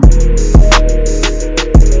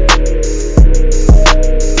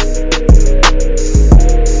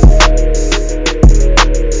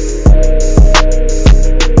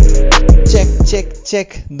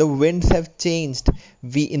check, the winds have changed.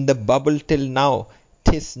 We in the bubble till now.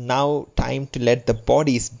 'Tis now time to let the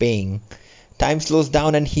bodies bang. Time slows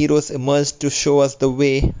down and heroes emerge to show us the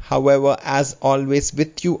way. However, as always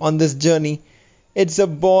with you on this journey, it's a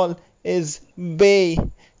ball is Bay,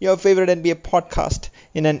 your favorite NBA podcast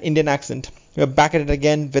in an Indian accent. We're back at it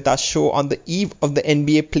again with our show on the eve of the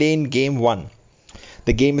NBA play-in Game 1.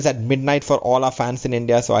 The game is at midnight for all our fans in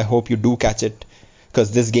India, so I hope you do catch it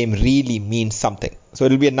because this game really means something. So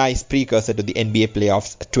it'll be a nice precursor to the NBA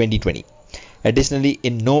playoffs 2020. Additionally,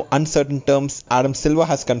 in no uncertain terms, Adam Silver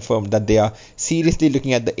has confirmed that they are seriously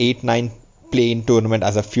looking at the 8-9 play-in tournament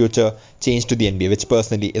as a future change to the NBA, which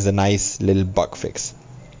personally is a nice little bug fix.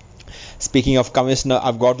 Speaking of commissioner,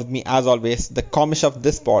 I've got with me as always the commish of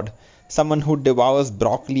this pod, someone who devours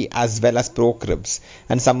broccoli as well as pork ribs,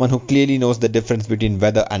 and someone who clearly knows the difference between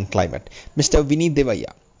weather and climate, Mr. Vineet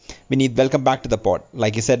Devaya. Vineet, welcome back to the pod.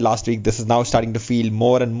 Like you said last week, this is now starting to feel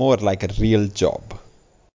more and more like a real job.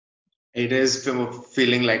 It is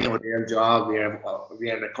feeling like a real job. We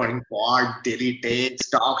are recording pod, daily takes,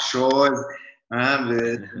 talk shows,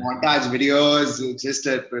 with montage videos. Just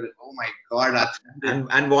oh my god, that's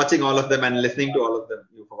And watching all of them and listening to all of them.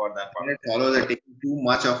 You forgot that part. follows are taking too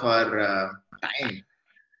much of our time.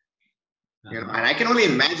 And I can only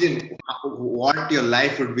imagine what your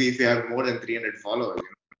life would be if you have more than 300 followers.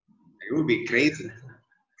 It would be crazy.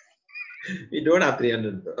 We don't have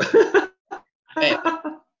 300 though. Hey,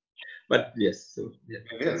 But yes, soon. Yeah.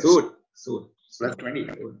 yes. Soon. So that's 20.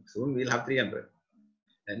 Soon we'll have 300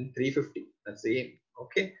 and 350. That's the aim.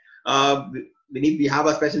 Okay. Uh, we have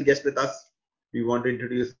a special guest with us. Do you want to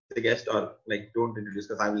introduce the guest or like don't introduce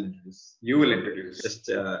because I will introduce? You will introduce. Just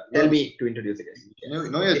tell me to introduce the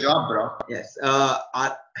guest. Know your job, bro. Yes.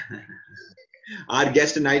 Our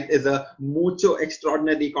guest tonight is a mucho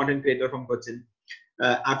extraordinary content creator from Cochin.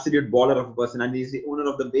 Absolute baller of a person, and he's the owner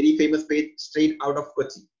of the very famous page Straight Out of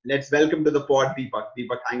Kochi. Let's welcome to the pod Deepak.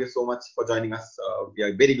 Deepak, thank you so much for joining us. We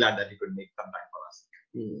are very glad that you could make some time for us.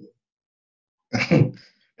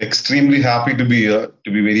 Extremely happy to be here,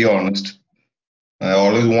 to be very honest. I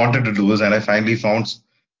always wanted to do this, and I finally found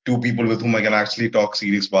two people with whom I can actually talk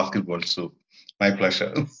serious basketball. So, my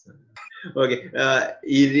pleasure. Okay. Deepak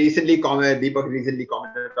recently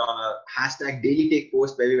commented on a hashtag Daily Take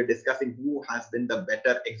post where we were discussing who has been the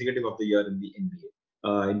better executive of the year in the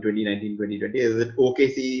NBA in 2019-2020. Is it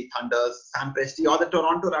OKC, Thunders, Sam Presti, or the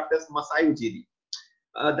Toronto Raptors, Masai Ujiri?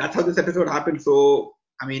 That's how this episode happened. So,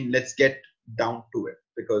 I mean, let's get down to it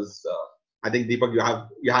because I think Deepak,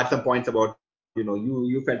 you had some points about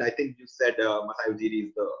you felt I think you said Masai Ujiri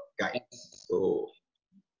is the guy. So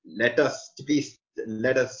let us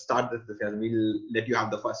start this discussion. We'll let you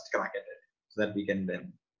have the first crack at it so that we can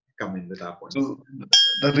then come in with our points. So,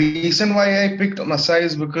 the reason why I picked Masai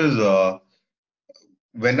is because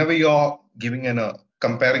whenever you're giving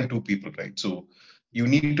comparing two people, right? So, you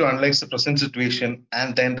need to analyze the present situation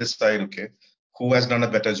and then decide, okay, who has done a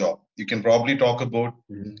better job. You can probably talk about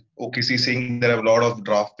OKC saying there are a lot of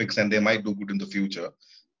draft picks and they might do good in the future.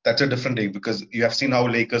 That's a different thing because you have seen how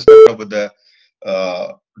Lakers fucked up with the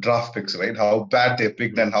draft picks, right? How bad they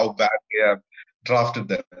picked and how bad they have drafted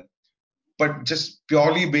them. But just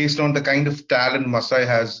purely based on the kind of talent Masai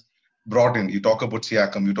has brought in. You talk about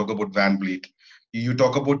Siakam, you talk about Van Vliet, you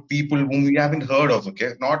talk about people whom we haven't heard of,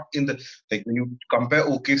 okay? Not in the, like when you compare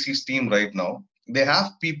OKC's team right now, they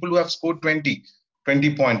have people who have scored 20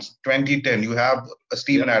 points, 2010. You have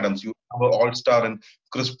Steven Adams, you have an all-star and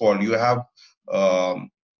Chris Paul, you have um,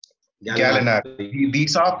 Gallinari.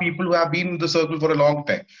 These are people who have been in the circle for a long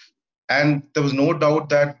time. And there was no doubt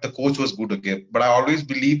that the coach was good again. But I always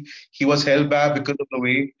believe he was held back because of the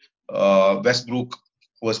way Westbrook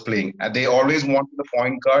was playing. And they always wanted a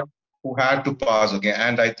point guard who had to pass again.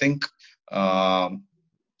 And I think um,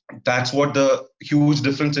 that's what the huge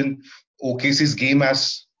difference in OKC's game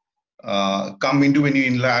has come into when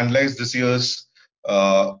you analyze this year's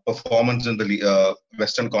performance in the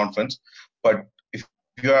Western Conference. But if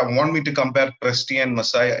you want me to compare Presti and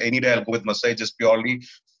Masai, any day I'll go with Masai just purely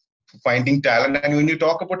finding talent. And when you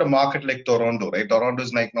talk about a market like Toronto, right? Toronto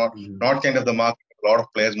is like not kind of the market a lot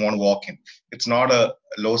of players want to walk in. It's not a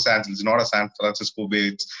Los Angeles, it's not a San Francisco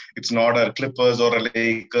Bay, it's not a Clippers or a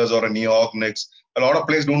Lakers or a New York Knicks. A lot of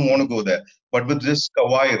players don't want to go there. But with this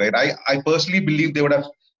Kawhi, right? I personally believe they would have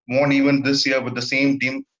won even this year with the same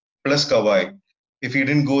team plus Kawhi. If he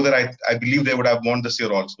didn't go there, I believe they would have won this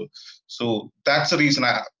year also. So that's the reason.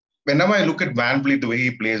 Whenever I look at Van Vliet, the way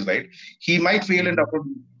he plays, right, he might fail in about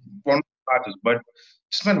one of the matches, but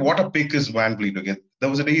just man, what a pick is Van Vliet again. There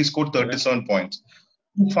was a day he scored 37 points.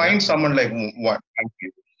 You find someone like Van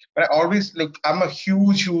Vliet. But I always look. I'm a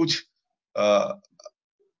huge uh,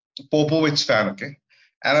 Popovich fan, okay?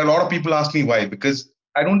 And a lot of people ask me why, because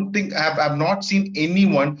I don't think I've not seen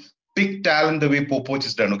anyone pick talent the way Popovich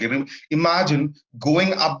has done. Okay, imagine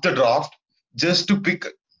going up the draft just to pick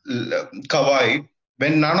Kawhi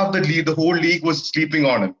when none of the whole league was sleeping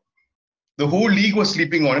on him. The whole league was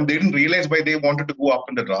sleeping on him. They didn't realize why they wanted to go up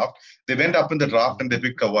in the draft. They went up in the draft and they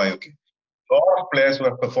picked Kawhi. Okay, a lot of players who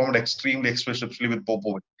have performed extremely, especially with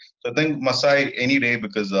Popovich. So I think Masai any day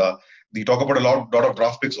because we talk about lot of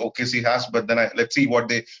draft picks OKC has, but then let's see what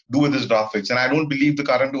they do with this draft picks. And I don't believe the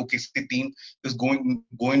current OKC team is going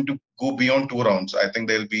to go beyond 2 rounds. I think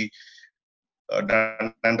they'll be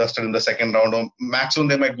done and dusted in the second round, or maximum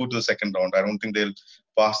they might go to the second round. I don't think they'll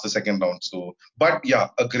pass the second round. So, but yeah,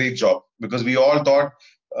 a great job because we all thought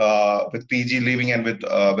with PG leaving and with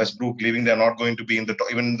Westbrook leaving, they're not going to be in the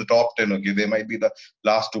even in the top 10. Okay, they might be the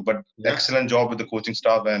last two, but Yeah. excellent job with the coaching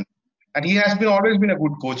staff and he has been always been a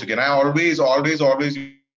good coach. Again, I always used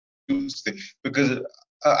to say because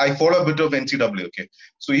I follow a bit of NCAA. Okay,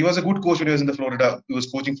 so he was a good coach when he was in the Florida. He was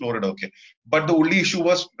coaching Florida. Okay, but the only issue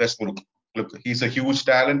was Westbrook. Look, he's a huge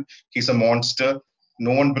talent. He's a monster.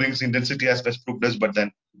 No one brings intensity as Westbrook does, but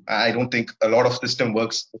then I don't think a lot of system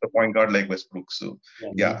works with a point guard like Westbrook. So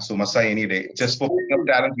yeah, so Masai any day. Just for picking up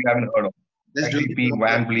talent we haven't heard of. Let's do it IDP,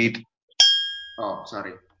 Van Vliet. Oh,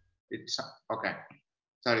 sorry. It's okay.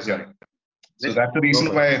 Sorry. Yeah. So Let's that's the go reason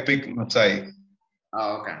for why it. I picked Masai.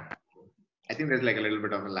 Oh, okay. I think there's like a little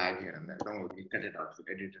bit of a lag here and there. Don't worry, cut it out,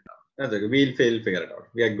 edit it out. That's okay. We'll figure it out.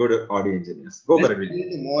 We are good audio engineers. Go for it. Tell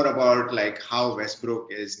me more about like how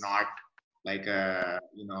Westbrook is not like a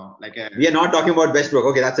like a. We are not talking about Westbrook.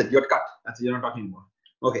 Okay, that's it. You're cut. That's it. You're not talking more.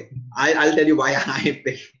 Okay, I'll tell you why I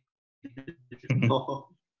picked. No.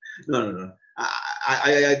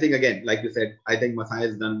 I think again, like you said, I think Masai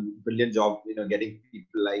has done a brilliant job, getting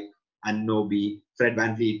people like Anunoby, Fred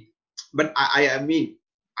VanVleet. But I mean,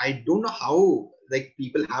 I don't know how like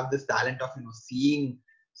people have this talent of seeing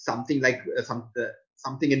something like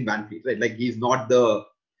something in VanVleet, right? Like he's not the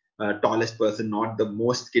tallest person, not the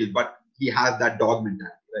most skilled, but he has that dog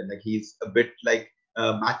mentality, right? Like he's a bit like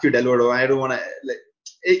Matthew Dellavedova. I don't want to like.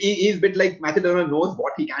 He's a bit like Matthew Dellavedova knows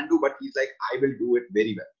what he can do, but he's like, I will do it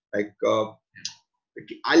very well. Like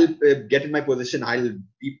I'll get in my position. I'll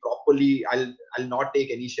be properly. I'll not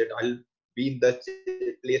take any shit. I'll be in the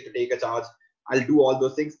place to take a charge. I'll do all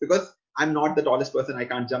those things because I'm not the tallest person. I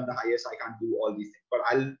can't jump the highest. I can't do all these things. But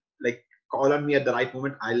I'll like call on me at the right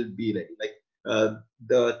moment. I'll be ready. Like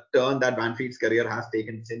the turn that VanVleet's career has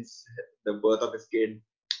taken since the birth of his kid,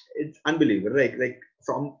 it's unbelievable. Like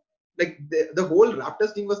from like the whole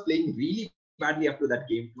Raptors team was playing really badly up to that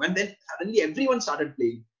game, and then suddenly everyone started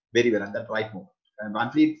playing very well at that right moment. And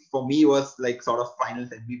VanVleet for me was like sort of finals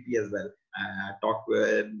MVP as well. Talk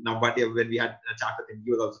Navati when we had a chat with him,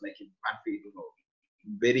 he was also like VanVleet,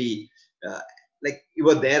 very like he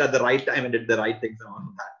was there at the right time and did the right things and all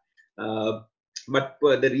of that.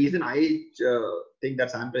 But the reason I think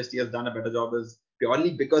that Sam Presti has done a better job is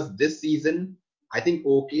purely because this season I think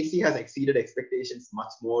OKC has exceeded expectations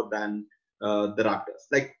much more than the Raptors.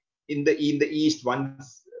 Like in the East,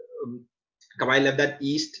 once Kawhi left that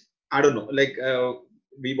East, I don't know. Like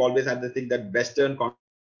we've always had this thing that Western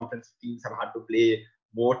Conference teams have had to play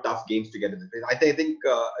more tough games together. I think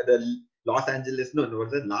the Los Angeles, no,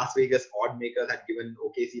 the Las Vegas odd makers had given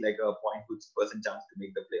OKC like a 0.2% chance to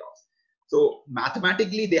make the playoffs. So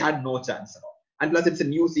mathematically, they had no chance at all. And plus, it's a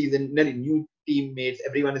new season, new teammates.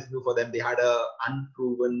 Everyone is new for them. They had a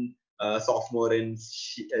unproven sophomore in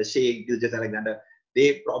Shea Gilgeous-Alexander.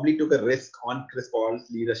 They probably took a risk on Chris Paul's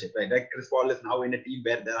leadership, right? Like Chris Paul is now in a team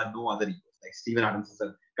where there are no other egos. Like Steven Adams is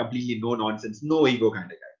a completely no nonsense, no ego kind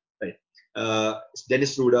of guy, right?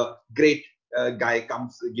 Dennis Schroeder, great guy,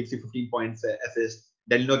 comes gives you 15 points, assist.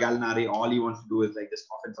 Danilo Gallinari, all he wants to do is like just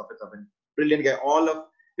offense. Brilliant guy, all of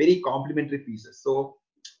very complimentary pieces. So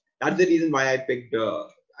that's the reason why I picked.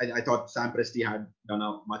 I thought Sam Presti had done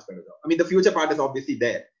a much better job. I mean, the future part is obviously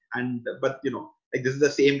there, but like this is the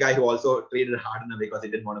same guy who also traded Harden because he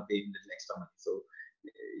didn't want to pay him little extra money. So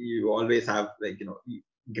you always have like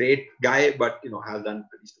great guy, but has done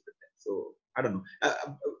pretty stupid things. So I don't know.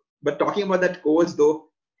 But talking about that coach though,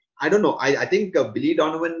 I don't know. I think Billy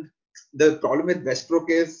Donovan. The problem with Westbrook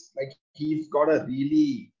is like he's got a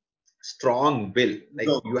really strong will. Like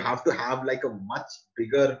you have to have like a much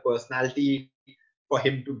bigger personality for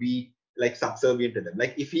him to be like subservient to them.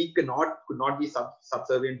 Like if he could not be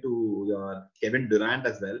subservient to Kevin Durant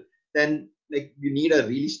as well, then like you need a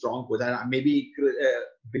really strong coach. And maybe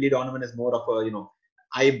Billy Donovan is more of a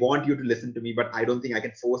I want you to listen to me, but I don't think I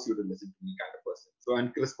can force you to listen to me kind of person. So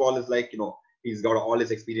and Chris Paul is like he's got all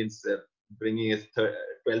his experience bringing his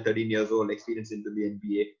 12, 13 years old experience into the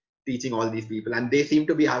NBA. teaching all these people, and they seem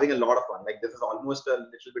to be having a lot of fun. Like this is almost a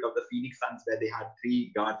little bit of the Phoenix Suns where they had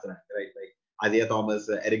three guards, right? Like Isaiah Thomas,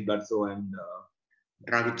 Eric Bledsoe, and was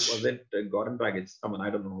Dragic. it Goran Dragic? Someone, I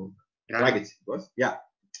don't know. Dragic. Dragic it was. Yeah.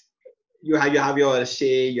 You have your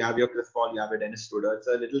Shea, you have your Chris Paul, you have your Dennis Schroeder. It's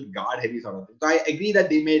a little guard heavy sort of thing. So I agree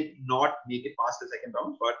that they may not make it past the second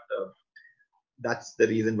round, but that's the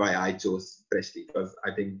reason why I chose Presti, because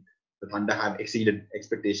I think the Thunder have exceeded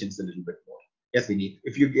expectations a little bit more. Yes, we need.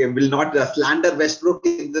 If you will not slander Westbrook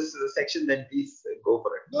in this section, then please go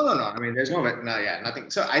for it. No. I mean, there's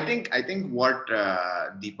nothing. So I think what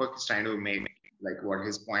Deepak is trying to make, like what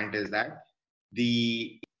his point is that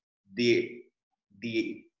the the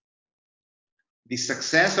the the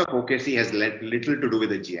success of OKC has little to do with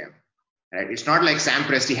the GM, right? It's not like Sam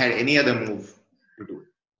Presti had any other move to do,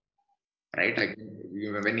 right? Like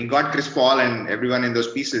when he got Chris Paul and everyone in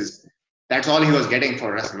those pieces, that's all he was getting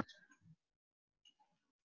for Russell,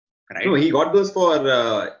 No, right? he got those for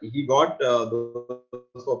those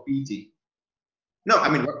for PG. No, I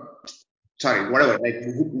mean, sorry, whatever. Like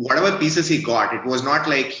whatever pieces he got, it was not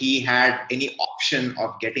like he had any option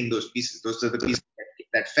of getting those pieces. Those are the pieces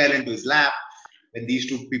that fell into his lap when these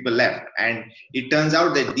two people left, and it turns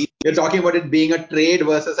out that these. You're talking about it being a trade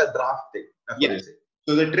versus a draft thing. That's what Yeah. you're saying.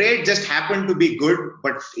 So the trade just happened to be good,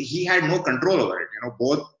 but he had no control over it.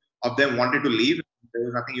 Both of them wanted to leave. There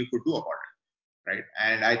was nothing you could do about it, right?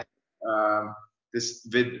 And I this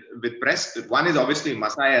with Press, one is obviously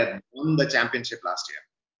Masai won the championship last year,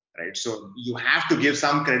 right? So you have to give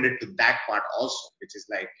some credit to that part also, which is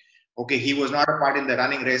like, okay, he was not a part in the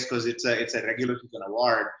running race because it's a regular season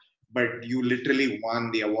award, but you literally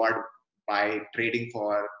won the award by trading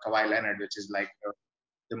for Kawhi Leonard, which is like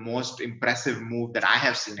the most impressive move that I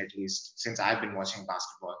have seen, at least since I've been watching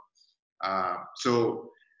basketball. So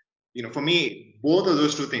for me, both of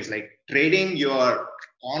those two things, like trading your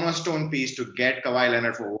cornerstone piece to get Kawhi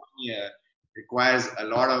Leonard for 1 year, requires a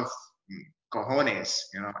lot of cojones,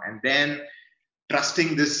 and then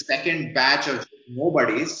trusting this second batch of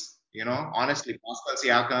nobodies, honestly, Pascal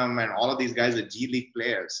Siakam and all of these guys are G League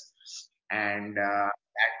players, and that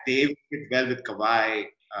they fit well with Kawhi.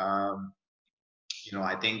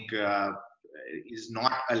 I think is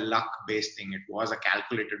not a luck-based thing. It was a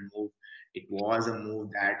calculated move. It was a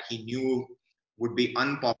move that he knew would be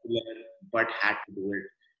unpopular, but had to do it.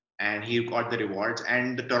 And he got the rewards.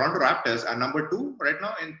 And the Toronto Raptors are number 2 right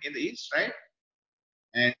now in the East, right?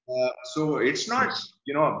 And so it's not,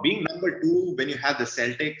 Yes. being number 2 when you have the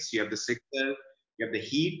Celtics, you have the Sixers, you have the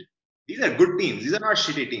Heat. These are good teams. These are not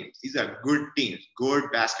shitty teams. These are good teams, good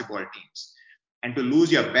basketball teams. And to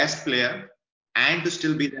lose your best player and to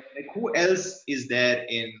still be there, like who else is there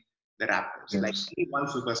in the Raptors? Like Yes. only one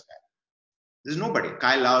superstar. There's nobody.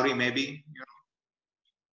 Kyle Lowry, maybe.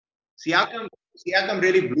 Siakam, Siakam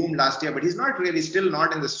really bloomed last year, but he's not really still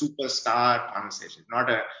not in the superstar conversation. Not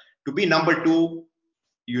a To be number 2,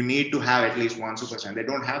 you need to have at least one superstar. They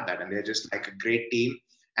don't have that, and they're just like a great team.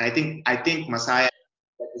 And I think Masai,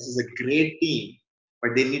 this is a great team,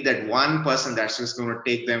 but they need that one person that's just going to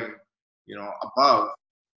take them, above.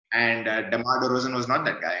 And DeMar DeRozan was not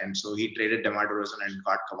that guy, and so he traded DeMar DeRozan and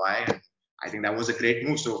got Kawhi. And I think that was a great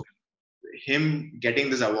move. So him getting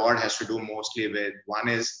this award has to do mostly with one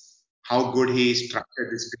is how good he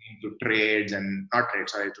structured his team through trades and not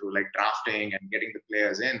trades, sorry, through like drafting and getting the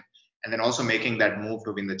players in, and then also making that move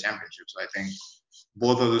to win the championship. So I think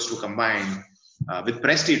both of those two combined. With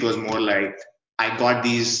Presti, it was more like I got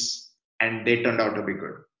these and they turned out to be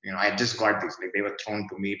good. I just got these. Like they were thrown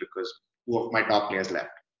to me because two of my top players left.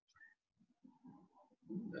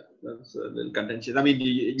 That's a little contentious. I mean,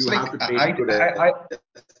 It's you like have to trade good as well.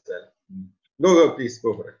 Go, please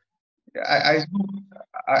go for it. I,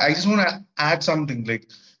 I, I just want to add something. Like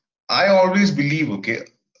I always believe, okay,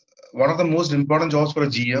 one of the most important jobs for a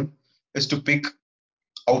GM is to pick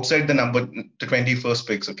outside the 21st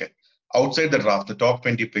picks, okay. Outside the draft, the top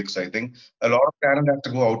 20 picks, I think a lot of talent has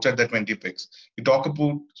to go outside the 20 picks. You talk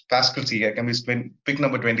about Pascal Siakam, he's pick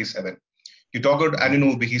number 27. You talk about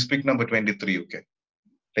Anunoby, he's pick number 23, okay.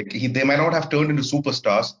 Like they might not have turned into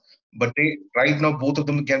superstars, but they right now both of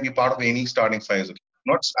them can be part of any starting five. Okay?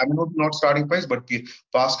 Not starting fives, but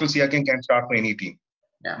Pascal Siakam can start for any team.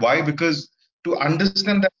 Yeah. Why? Because to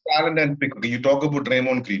understand that talent and pick, okay, you talk about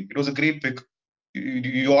Draymond Green. It was a great pick.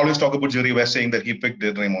 You always talk about Jerry West saying that he picked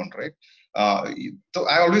Draymond, right? So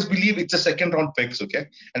I always believe it's a second round picks, okay?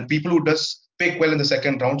 And people who does pick well in the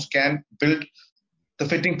second rounds can build the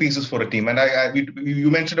fitting pieces for a team. And you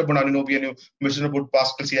mentioned about Anunoby and you mentioned about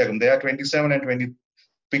Pascal Siakam. They are 27 and 20,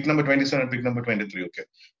 pick number 27 and pick number 23, okay?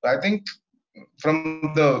 So I think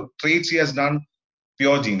from the trades he has done,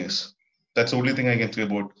 pure genius. That's the only thing I can say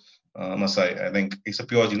about Masai. I think it's a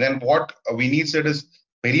pure genius. And what Vinny said is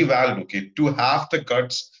very valid. Okay, to have the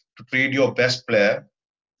guts to trade your best player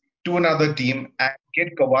to another team and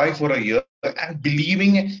get Kawhi for a year and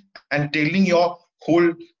believing and telling your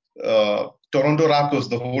whole Toronto Raptors,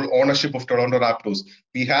 the whole ownership of Toronto Raptors,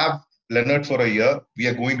 we have Leonard for a year, we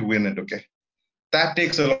are going to win it. Okay, that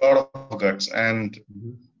takes a lot of guts, and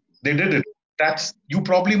Mhm. they did it. That's you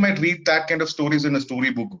probably might read that kind of stories in a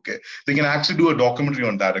storybook. Okay, they can actually do a documentary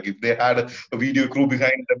on that. Okay, if they had a video crew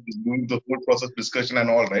behind them doing the whole process discussion and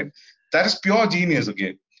all, right? That is pure genius.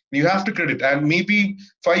 Okay, you have to credit. And maybe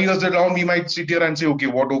 5 years down, we might sit here and say, okay,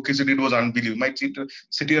 what OKC did was unbelievable. We might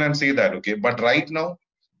sit here and say that. Okay, but right now,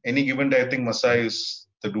 any given day, I think Masai is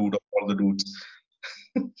the dude of all the dudes.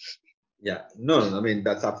 Yeah, no, I mean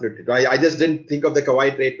that's absolutely true. I just didn't think of the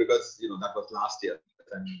Kawhi trade because that was last year,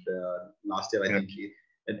 and last year I Yeah,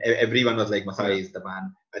 think everyone was like yeah. Masai is the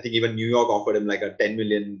man. I think even New York offered him like a $10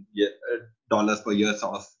 million per year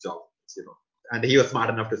sort of job, and he was smart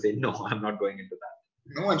enough to say no, I'm not going into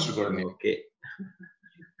that. No one should go to New York. Okay,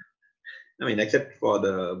 I mean except for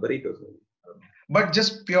the burritos. Maybe. I don't know. But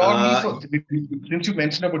just purely for since you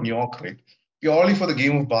mentioned about New York, right? Purely for the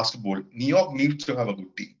game of basketball, New York needs to have a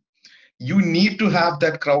good team. You need to Yeah. have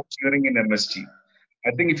that crowd cheering in MSG.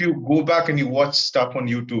 I think if you go back and you watch stuff on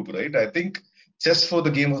YouTube, right? I think just for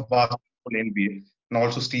the game of basketball NBA and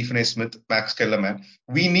also Stephen A. Smith, Max Kellerman,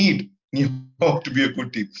 we need New York to be a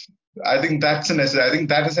good team. I think that's a necessity. I think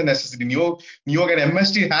that is a necessity. New York and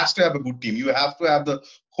MSG has to have a good team. You have to have the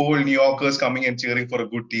whole New Yorkers coming and cheering for a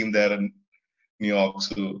good team there in New York.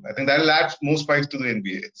 So I think that'll add more spice to the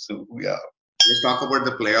NBA. So yeah. Let's talk about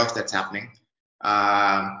the playoff that's happening.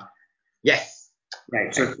 Um, Yes,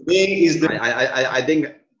 right. So right. I think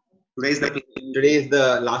today is the like today is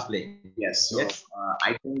the last play. yes. So Yes.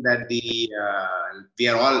 I think that we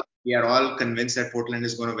are all convinced that Portland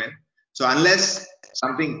is going to win. So unless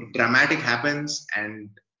something dramatic happens and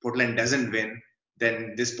Portland doesn't win,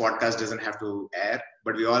 then this podcast doesn't have to air.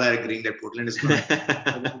 But we all are agreeing that Portland is going to.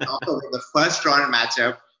 We're going to talk about the first round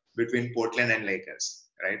matchup between Portland and Lakers,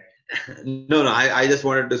 right? No, I just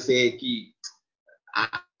wanted to say, Ki, I,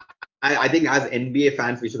 I think as NBA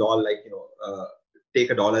fans, we should all take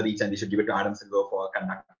 $1 each and we should give it to Adam Silver for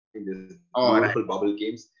conducting this Oh, right. beautiful bubble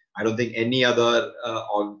games. I don't think any other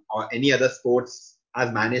or any other sports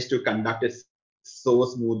has managed to conduct it so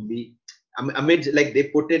smoothly. Amid like they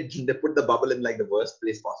put the bubble in like the worst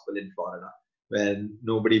place possible in Florida, where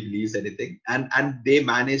nobody believes anything, and they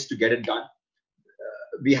managed to get it done.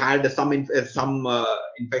 We had some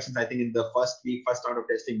infections, I think, in the first round of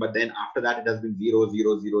testing, but then after that it has been 0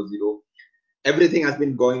 0 0 0. Everything has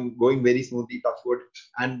been going very smoothly, touch wood.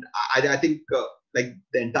 And I think like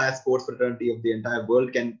the entire sports fraternity of the entire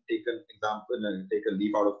world can take an example and take a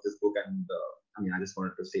leaf out of this book. And I mean, I just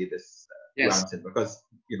wanted to say this to Yes. Anson because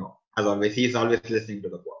as always, he's always listening to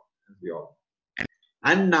the pod, as we all.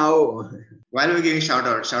 And now, While we're giving shout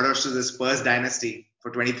outs to the Spurs dynasty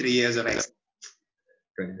for 23 years of excellence.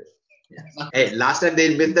 yeah. Hey, last time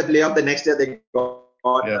they missed the playoff, the next year they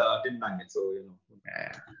got Yeah. Tim Duncan, so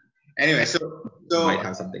Anyway, so might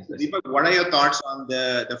have something special. Deepak, what are your thoughts on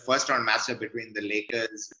the first round matchup between the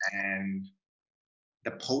Lakers and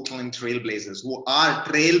the Portland Trailblazers, who are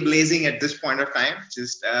trailblazing at this point of time?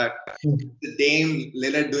 Just the Dame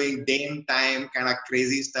Lillard doing Dame time kind of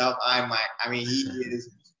crazy stuff. I mean,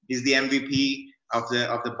 he's the MVP of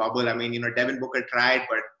the bubble. I mean, Devin Booker tried,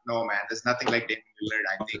 but no man, there's nothing like Dame Lillard.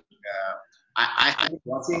 I think I was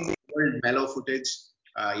watching old Mellow footage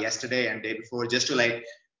yesterday and day before just to like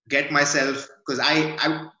get myself, because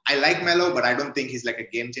I like Mellow, but I don't think he's like a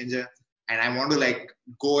game changer, and I want to like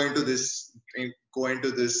go into this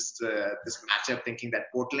this matchup thinking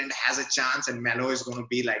that Portland has a chance and Melo is going to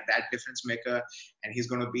be like that difference maker and he's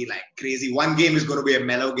going to be like crazy. One game is going to be a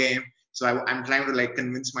Melo game. So I'm trying to like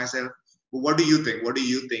convince myself. But what do you think? Do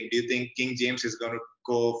you think King James is going to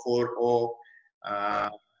go 4-0?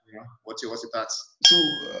 What's your thoughts? So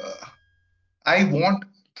I want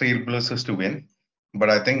Trailblazers to win, but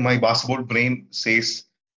I think my basketball brain says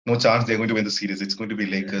no chance they're going to win the series. It's going to be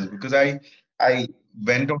Lakers because I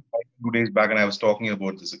went on 2 days back and I was talking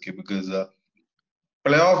about this, okay, because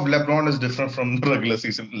playoff LeBron is different from the regular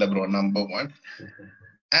season LeBron, number one.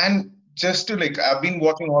 And just to like, I've been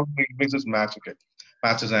watching all the Trailblazers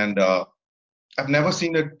matches, and I've never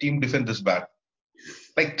seen a team defend this bad.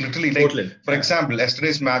 Like literally, like Portland. for example,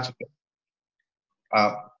 yesterday's match,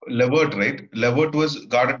 uh, Levert, right? Levert was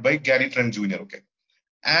guarded by Gary Trent Jr. Okay,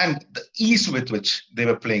 and the ease with which they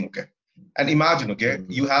were playing. Okay, and imagine, okay,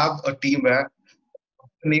 you have a team where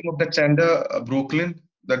the name of the center, Brooklyn,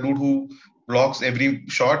 the dude who blocks every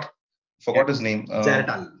shot. Yeah. Forgot his name. Jared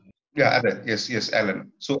Allen. Yeah, Allen. Yes,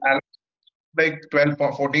 Allen. So Allen like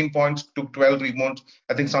 14 points to 12 rebounds.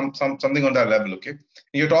 I think something on that level. Okay,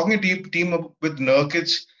 you're talking a team with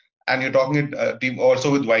Nurkic, and you're talking a team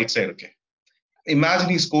also with Whiteside. Okay, imagine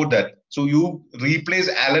he scored that. So you replace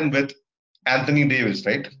Allen with Anthony Davis,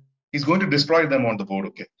 right? He's going to destroy them on the board.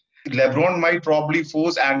 Okay, LeBron might probably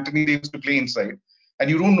force Anthony Davis to play inside, and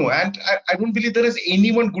you don't know. And I don't believe there is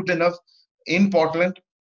anyone good enough in Portland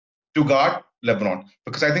to guard LeBron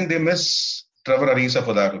because I think they miss Trevor Ariza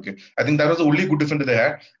for that. Okay, I think that was the only good defender they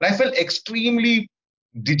had, and I felt extremely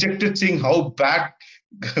dejected seeing how bad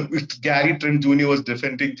Gary Trent Jr. was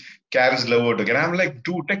defending Karis LeVert. Okay, and I'm like,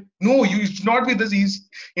 dude, like, no, you should not be this easy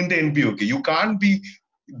in the NBA. Okay, you can't be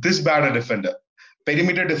this bad a defender.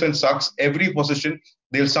 Perimeter defense sucks. Every position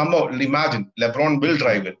they'll somehow imagine LeBron will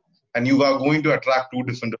drive it, and you are going to attract two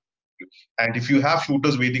defenders. And if you have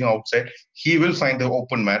shooters waiting outside, he will find the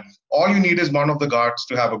open man. All you need is one of the guards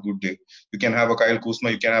to have a good day. You can have a Kyle Kuzma.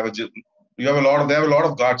 You can have a. You have a lot of. They have a lot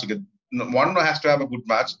of guards. One has to have a good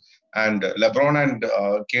match. And LeBron and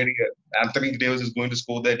KD, Anthony Davis is going to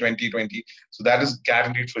score their 20-20. So that is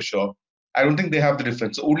guaranteed for sure. I don't think they have the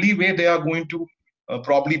defense. The only way they are going to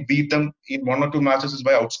probably beat them in one or two matches is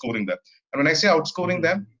by outscoring them. And when I say outscoring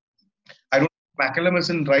them, I don't think McCallum is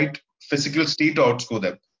in right physical state to outscore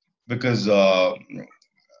them because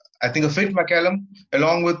I think a fit McCallum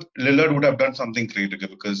along with Lillard would have done something great okay,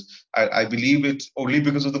 because I believe it's only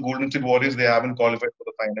because of the Golden State Warriors they haven't qualified for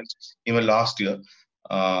the finals even last year.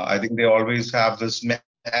 I think they always have this.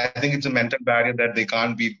 I think it's a mental barrier that they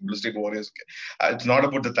can't beat Golden State Warriors. It's not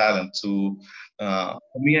about the talent. So for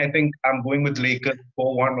me, I think I'm going with Lakers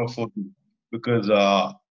 4-1 or 4-2 because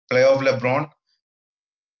playoff LeBron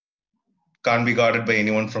can't be guarded by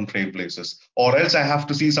anyone from Trailblazers. Or else I have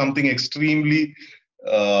to see something extremely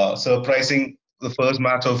surprising the first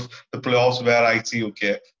match of the playoffs where I see,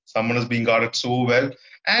 okay, someone is being guarded so well.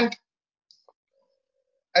 And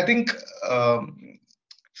I think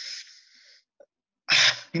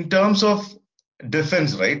in terms of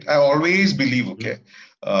defense, right, I always believe, okay,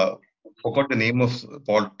 uh, forgot the name of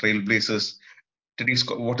Paul Trailblazers. Did he,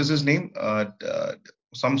 what is his name?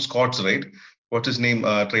 Some Scots, right? What's his name?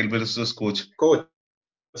 Trailblazers coach. Coach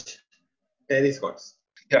Terry Scott.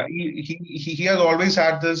 Yeah, he has always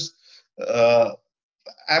had this. Uh,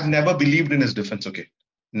 I've never believed in his defense. Okay,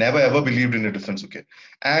 never ever believed in a defense. Okay,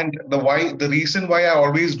 and the reason why I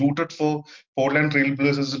always rooted for Portland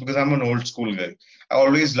Trailblazers is because I'm an old school guy. I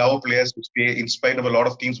always love players to stay in spite of a lot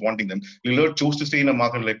of teams wanting them. Lillard chose to stay in a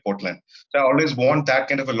market like Portland, so I always want that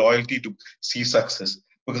kind of a loyalty to see success.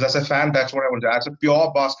 Because as a fan, that's what I want. As a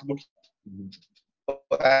pure basketball,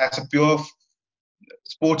 as a pure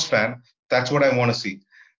sports fan, that's what I want to see.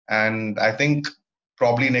 And I think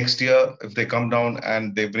probably next year, if they come down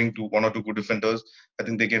and they bring one or two good defenders, I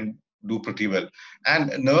think they can do pretty well.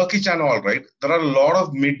 And Nurkic and all, right? There are a lot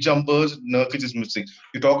of mid jumpers Nurkic is missing.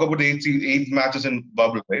 You talk about eight matches in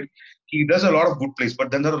bubble, right? He does a lot of good plays,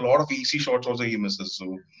 but then there are a lot of easy shots also he misses.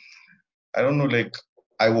 So I don't know, like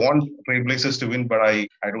I want Trailblazers to win, but I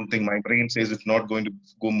don't think my brain says it's not going to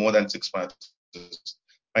go more than six matches.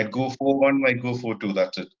 Might go 4-1, might go 4-2.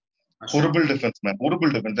 That's it. Horrible defense, man. Horrible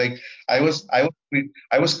defense. Like I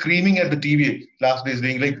was screaming at the TV last day,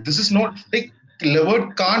 saying like, "This is not like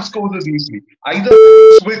Levert can't score this easily. Either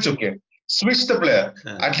switch, okay, switch the player.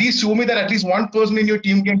 At least show me that at least one person in your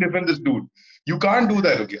team can defend this dude. You can't do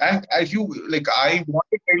that, okay. And if you like, I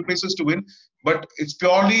wanted Trailblazers to win, but it's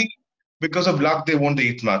purely because of luck they won the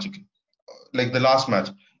eighth match, okay. Like the last match,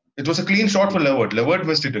 it was a clean shot for Levert. Levert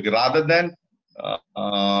missed it, okay. Rather than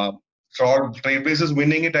Trailblazers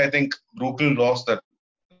winning it, I think Brooklyn lost that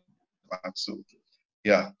match. So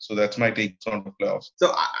yeah, so that's my take on the playoffs.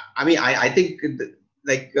 So I think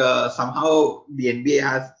somehow the NBA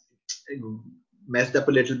has messed up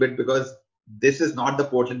a little bit because this is not the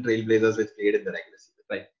Portland Trailblazers which played in the regular season,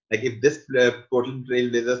 right? Like if this Portland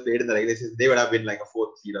Trailblazers played in the regular season, they would have been like a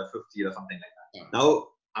fourth seed or fifth seed or something like that. Yeah. Now,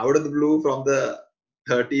 out of the blue, from the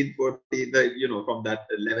 13th, 14th, from that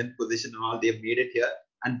 11th position and all, they've made it here.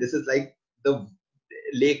 And this is like the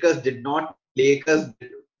Lakers did not. Lakers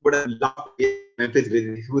would have loved to face Memphis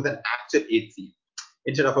Grizzlies, who was an actual 8th seed,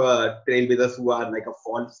 instead of a Trailblazers who are like a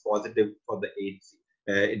false positive for the 8th seed.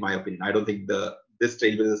 In my opinion, I don't think this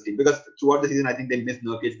Trailblazers team, because throughout the season I think they missed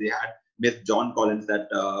Nurkic, they had missed John Collins, that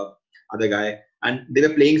other guy, and they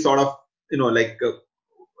were playing sort of like a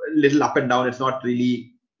little up and down. It's not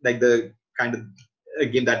really like the kind of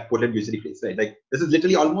game that Portland usually plays, right? Like this is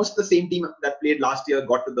literally almost the same team that played last year,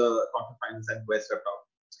 got to the conference finals and were swept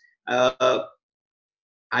out.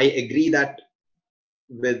 I agree that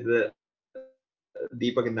with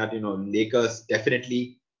Deepak in that Lakers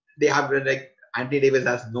definitely they they have like Anthony Davis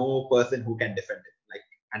has no person who can defend it. Like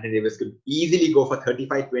Anthony Davis could easily go for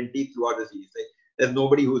 35-20 throughout the series. Like, there's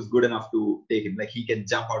nobody who's good enough to take him. Like he can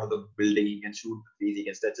jump out of the building, he can shoot threes, he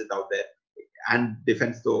can stretch it out there, and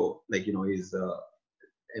defense though, like he's a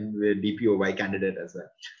DPOY candidate as well.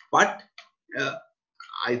 But uh,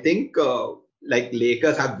 I think like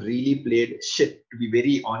Lakers have really played shit. To be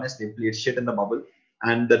very honest, they played shit in the bubble,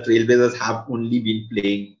 and the Trailblazers have only been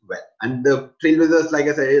playing well. And the Trailblazers, like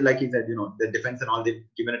I said, like he said, the defense and all, they've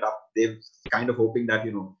given it up. They've kind of hoping that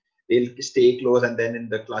they'll stay close, and then in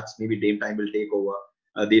the clutch, maybe Dame Time will take over.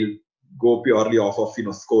 They'll go purely off of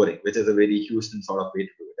scoring, which is a very Houston sort of way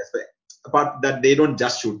to do it. That's why, apart that they don't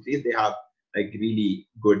just shoot threes, they have like really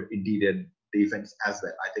good interior defense as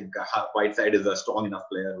well. I think Whiteside is a strong enough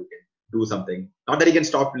player who can do something. Not that he can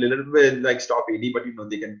stop little bit like stop AD, but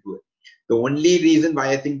they can do it. The only reason why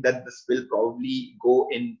I think that this will probably go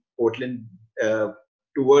in Portland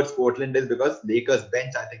towards Portland is because Lakers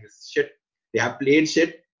bench I think is shit. They have played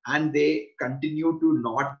shit and they continue to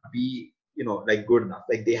not be like good enough.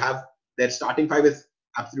 Like they have their starting five is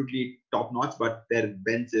absolutely top notch, but their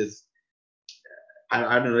bench is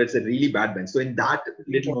I don't know, it's a really bad bench. So in that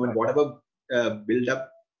little moment, whatever build up,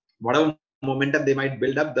 whatever momentum they might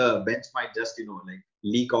build up, the bench might just like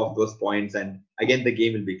leak off those points, and again the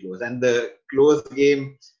game will be close. And the close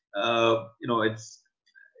game,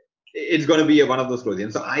 it's going to be one of those close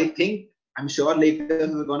games. So I'm sure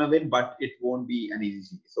Lakers is going to win, but it won't be an easy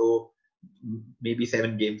series. So maybe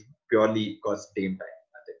 7 games purely because Dame time.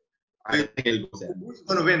 I think it'll go 7. Who's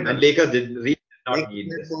going to win? And Lakers did really not need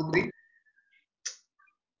this.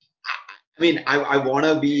 I mean, I want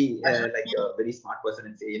to be like a very smart person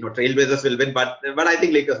and say, Trailblazers will win, but I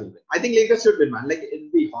think Lakers will win. I think Lakers should win, man. Like, it'll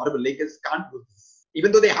be horrible. Lakers can't do this.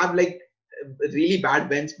 Even though they have like a really bad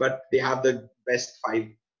bench, but they have the best 5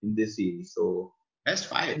 in this series. So, Best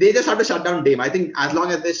 5. They just have to shut down Dame. I think as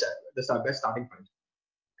long as they the best starting point.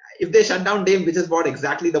 If they shut down Dame, which is what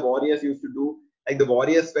exactly the Warriors used to do, like the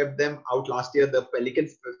Warriors swept them out last year, the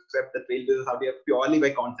Pelicans swept the Trailblazers out here purely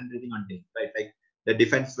by concentrating on Dame, right? Like the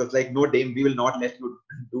defense was like, no, Dame, we will not let you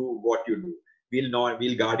do what you do.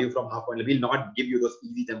 We'll guard you from half point. We'll not give you those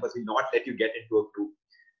easy jumpers. We'll not let you get into a group.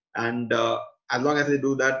 And as long as they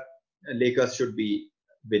do that, Lakers should be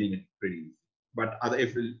winning it pretty easy. But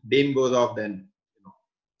if Dame goes off, then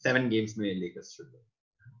 7 games, maybe Lakers should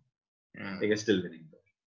win. Lakers still winning.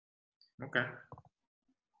 Okay.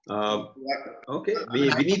 Okay. We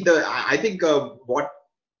need the. I think what.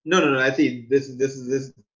 No. I see. This.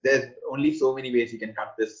 There's only so many ways you can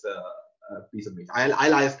cut this piece of meat.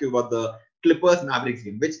 I'll ask you about the Clippers Mavericks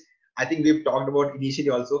game, which I think we've talked about initially.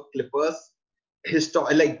 Also, Clippers,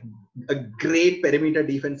 like a great perimeter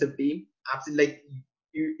defensive team. Absolutely, like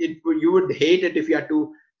you would hate it if you had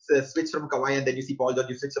to switch from Kawhi and then you see Paul George.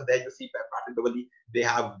 You switch from there, you see Patrick Beverley. They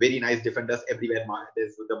have very nice defenders everywhere.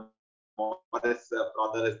 There's the Morris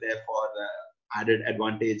brother is there for added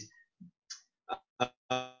advantage.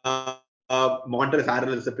 Montrezl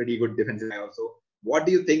Harrell is a pretty good defensive guy also. What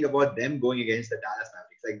do you think about them going against the Dallas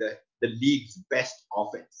Mavericks, like the league's best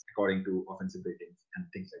offense according to offensive ratings and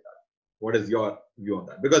things like that? What is your view on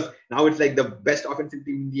that? Because now it's like the best offensive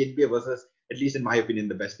team in the NBA versus, at least in my opinion,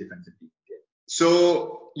 the best defensive team.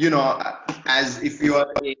 So, as if you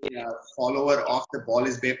are a follower of the Ball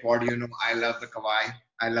is Bay pod, I love the Kawhi,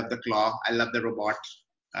 I love the Claw, I love the Robot.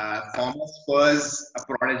 Former Spurs, a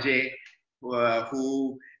prodigy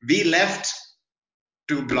who we left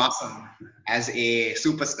to blossom as a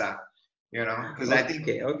superstar, because I think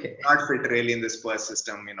he's not fit really in the Spurs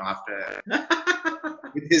system, after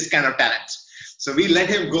with his kind of talent. So we let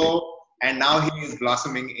him go, and now he is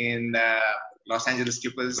blossoming in Los Angeles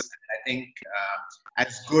Clippers. I think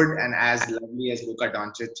as good and as lovely as Luka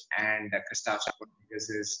Doncic and Kristaps Porzingis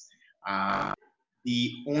is,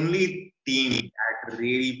 the only team that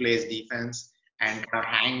really plays defense and kind of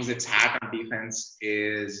hangs its hat on defense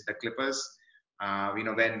is the Clippers.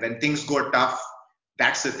 When things go tough,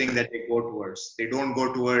 that's the thing that they go towards. They don't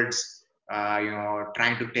go towards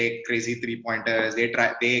trying to take crazy 3-pointers.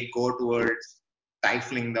 They go towards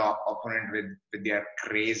stifling the opponent with their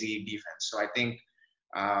crazy defense. So I think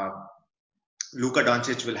Luka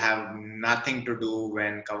Doncic will have nothing to do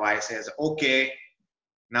when Kawhi says, okay,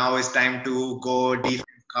 now it's time to go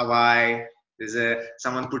defense Kawhi.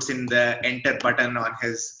 Someone puts in the enter button on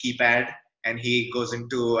his keypad and he goes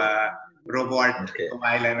into robot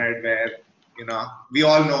Kawhi Leonard, where we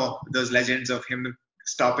all know those legends of him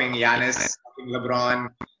stopping Giannis, stopping LeBron.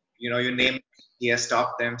 You name it, he has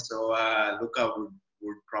stopped them. So Luka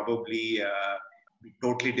would probably be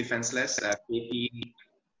totally defenseless. KP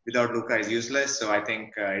without Luka is useless. So I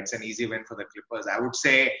think it's an easy win for the Clippers. I would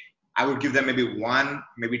say I would give them maybe one,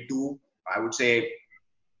 maybe two. I would say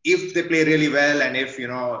if they play really well, and if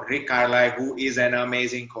Rick Carlisle, who is an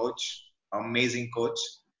amazing coach,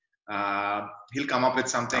 he'll come up with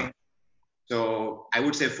something. So I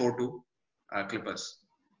would say 4-2 Clippers.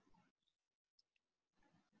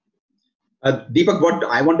 Deepak, what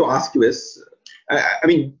I want to ask you is, I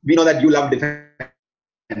mean, we know that you love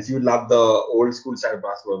defense. You love the old school style of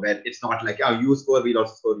basketball where it's not like, oh, you score, we'll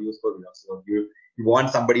also score, you score, we'll also score. You want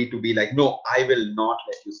somebody to be like, no, I will not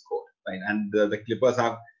let you score, right? And the Clippers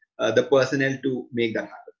have the personnel to make that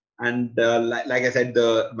happen. And like I said,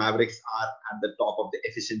 the Mavericks are at the top of the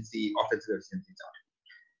offensive efficiency chart.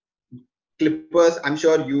 Clippers, I'm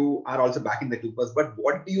sure you are also backing the Clippers, but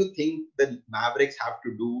what do you think the Mavericks have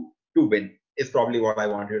to do to win? Is probably what I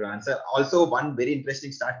wanted to answer. Also, one very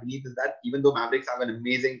interesting stat beneath is that even though Mavericks have an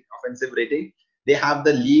amazing offensive rating, they have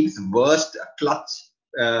the league's worst clutch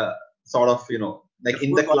sort of, like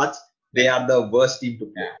in the clutch, they are the worst team to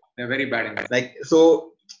play. Yeah, they're very bad in that. Like,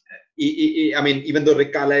 so, I mean, even though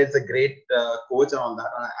Rick Carlisle is a great coach and all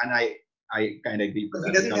that, and I kind of agree with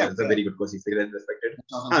that. He's a very good coach. He's very respected.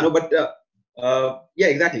 No, but yeah,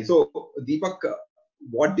 exactly. So, Deepak,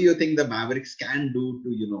 what do you think the Mavericks can do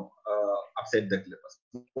to, upset the Clippers?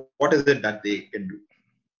 What is it that they can do?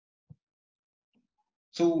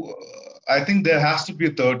 So I think there has to be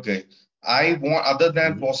a third guy. I want, other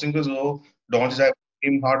than Porzingis or Doncic, I want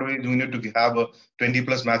Tim Hardaway Jr. to have a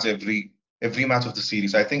 20+ match every match of the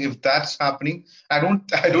series. I think if that's happening, I don't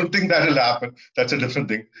think that will happen. That's a different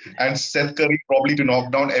thing. And Seth Curry probably to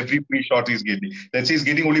knock down every free shot he's getting. Let's say he's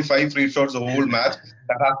getting only 5 free shots the whole match.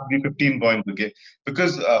 That has to be 15 points, okay?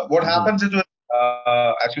 Because what happens is,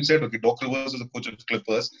 as you said, okay, Doc Rivers is the coach of the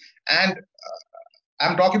Clippers, and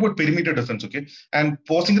I'm talking about perimeter defense, okay? And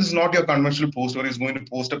posting is not your conventional post where he's going to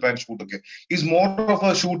post up and shoot, okay? He's more of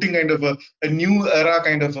a shooting kind of a new era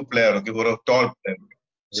kind of a player, okay, or a tall player.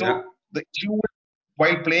 So Yeah. the issue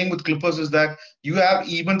while playing with Clippers is that you have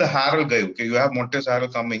even the Harrell guy, okay? You have Montes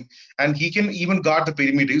Harrell coming, and he can even guard the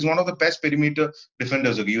perimeter. He's one of the best perimeter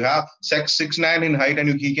defenders, okay? You have 6'9" in height,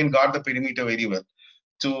 and he can guard the perimeter very well.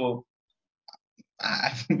 So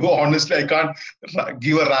honestly, I can't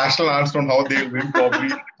give a rational answer on how they'll win. Probably,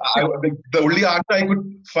 the only answer I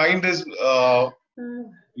could find is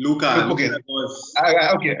Luka. okay. Luka was,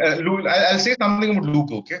 Okay, I'll say something about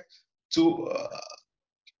Luka. Okay, so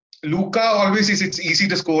Luka always says it's easy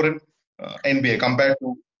to score in NBA compared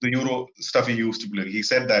to the Euro stuff he used to play. He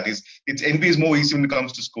said that it's NBA is more easy when it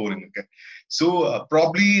comes to scoring. Okay, so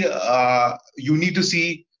probably you need to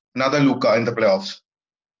see another Luka in the playoffs,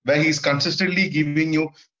 where he's consistently giving you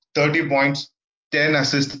 30 points, 10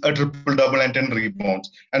 assists, a triple double, and 10 rebounds.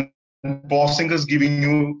 And Porzingis giving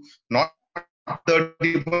you not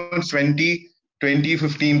 30 points, 20, 20,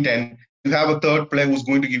 15, 10. You have a third player who's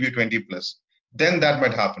going to give you 20 plus. Then that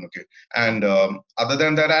might happen, okay. And other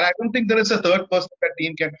than that, I don't think there is a third person that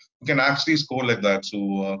team can actually score like that.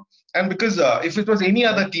 So and because if it was any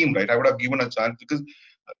other team, right, I would have given a chance because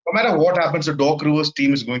no matter what happens, the Doc Rivers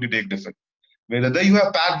team is going to take different. Whether you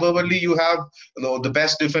have Pat Beverly, you have the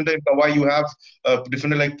best defender in Kawhi, you have a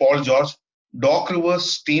defender like Paul George. Doc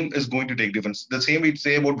Rivers' team is going to take defense. The same we'd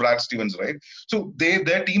say about Brad Stevens, right? So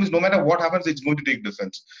their team is no matter what happens, it's going to take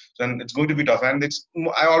defense, and it's going to be tough. And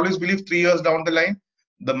I always believe 3 years down the line,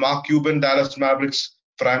 the Mark Cuban Dallas Mavericks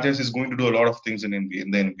franchise is going to do a lot of things in the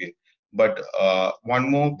NBA. But one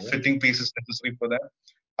more fitting piece is necessary for that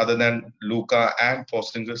other than Luka and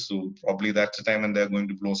Porzingis. So probably that's the time when they're going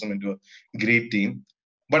to blossom into a great team.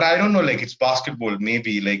 But I don't know, like it's basketball,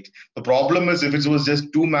 maybe. Like the problem is if it was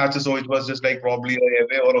just 2 matches or it was just like probably a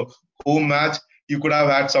away or a home match, you could have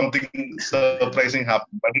had something surprising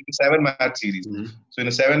happen. But it's a 7-match series. So in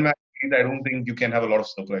a 7-match series, I don't think you can have a lot of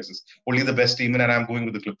surprises. Only the best team in, and I'm going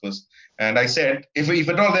with the Clippers. And I said, if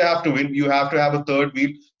at all they have to win, you have to have a third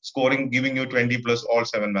wheel scoring, giving you 20 plus all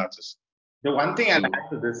 7 matches. the one thing I'll add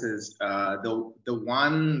to this is the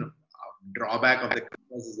one drawback of the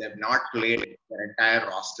Clippers is they've not played their entire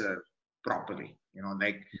roster properly.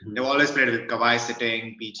 Like they've always played with Kawhi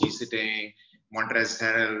sitting, PG sitting, Montrezl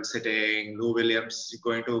Harrell sitting, Lou Williams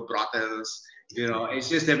going to brothels. It's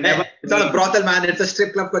just they've never. It's not a brothel, man. It's a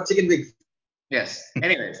strip club for chicken wings. Yes.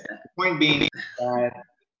 Anyways, the point being that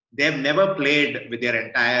they've never played with their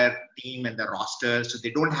entire team and the roster, so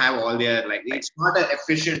they don't have all their it's not an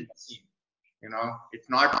efficient team. It's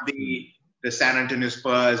not the San Antonio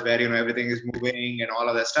Spurs where everything is moving and all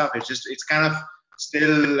of that stuff. It's kind of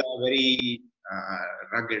still very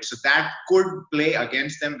rugged. So that could play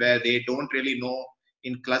against them where they don't really know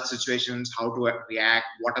in clutch situations how to react,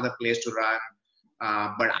 what are the plays to run.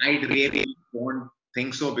 But I really don't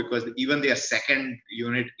think so because even their second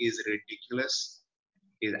unit is ridiculous.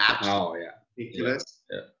 Is absolutely ridiculous.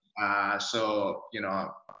 So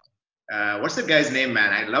what's the guy's name,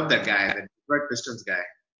 man? I love that guy, the Detroit Pistons guy,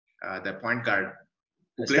 the point guard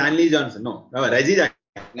who played Stanley Johnson. No, Reggie Jackson.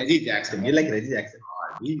 Reggie Jackson. You like Reggie Jackson?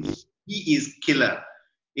 He is killer.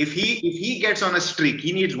 If he gets on a streak,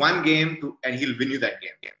 he needs one game and he'll win you that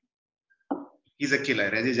game. He's a killer.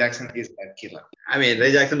 Reggie Jackson is a killer. I mean,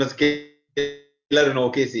 Reggie Jackson was killer in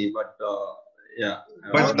OKC, but yeah.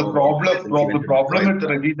 But the problem with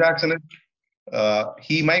Reggie Jackson is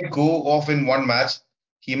he might go off in one match.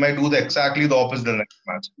 He might do exactly the opposite the next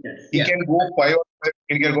match. He can go 5 out of 5.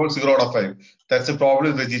 He can go 0 out of 5. That's the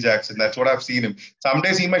problem with Reggie Jackson. That's what I've seen him. Some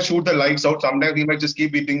days he might shoot the lights out. Sometimes he might just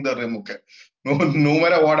keep hitting the rim. Okay, no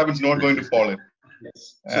matter what happens, not going to fall in.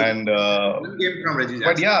 Yes. And one game from Reggie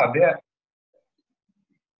Jackson. but yeah, they.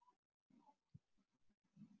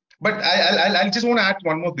 But I just want to add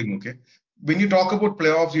one more thing. Okay, when you talk about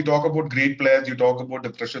playoffs, you talk about great players, you talk about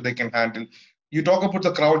the pressure they can handle. You talk about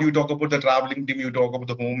the crowd, you talk about the traveling team, you talk about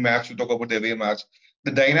the home match, you talk about the away match.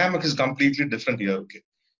 The dynamic is completely different here. Okay,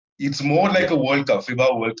 it's more like a World Cup,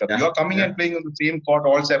 FIBA World Cup. You are coming and playing on the same court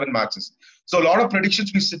all 7 matches. So a lot of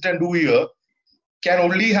predictions we sit and do here can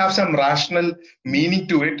only have some rational meaning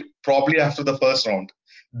to it probably after the first round.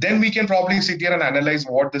 Then we can probably sit here and analyze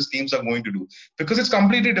what these teams are going to do because it's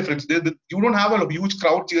completely different. You don't have a huge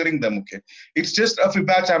crowd cheering them. Okay, it's just a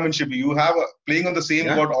FIBA championship. You have playing on the same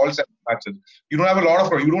court all 7 matches. You don't have a lot of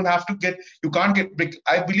crowd. You don't have to get. You can't get.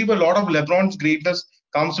 I believe a lot of LeBron's greatness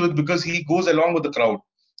comes with because he goes along with the crowd.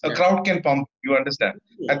 A crowd can pump. You understand?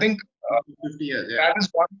 I think 50 years, that is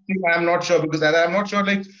one thing I'm not sure because I'm not sure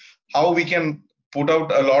like how we can put out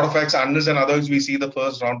a lot of X unless and others we see the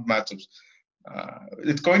first round matchups.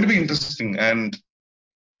 It's going to be interesting and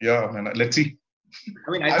yeah, man. Let's see.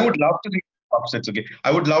 I mean, I would love to see upsets. Okay,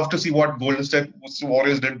 I would love to see what Golden State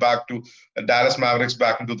Warriors did back to Dallas Mavericks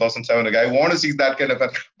back in 2007. Okay, I want to see that kind of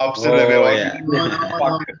an upset.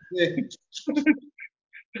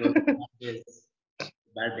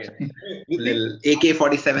 Bad day. Little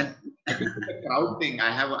AK-47. The crowd thing,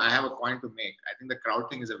 I have a point to make. I think the crowd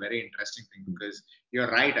thing is a very interesting thing because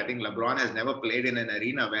you're right. I think LeBron has never played in an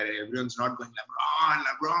arena where everyone's not going,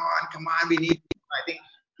 LeBron, come on, we need you. I think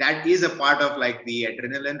that is a part of like the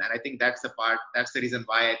adrenaline, and I think that's the reason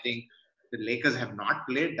why I think the Lakers have not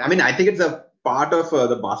played that. I mean, I think it's a part of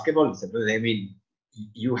the basketball. I mean,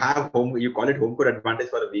 you have you call it home court advantage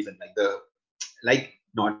for a reason. Like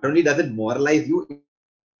not only does it moralize you,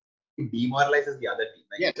 demoralizes the other team.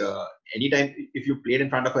 Anytime if you played in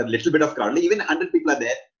front of a little bit of crowd, like even 100 people are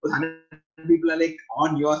there, those 100 people are like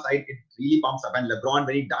on your side, it really pumps up. And LeBron,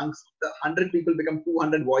 when he dunks, the 100 people become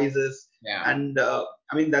 200 voices. And I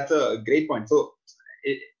mean, that's a great point. So,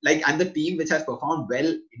 and the team which has performed well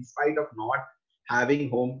in spite of not having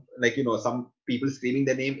home, some people screaming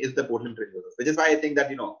their name is the Portland Trailblazers, which is why I think that,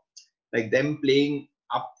 like them playing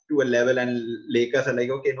up to a level and Lakers are like,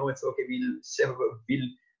 okay, no, it's okay. We'll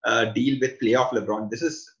deal with playoff LeBron. This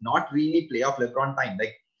is not really playoff LeBron time.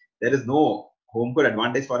 Like there is no home court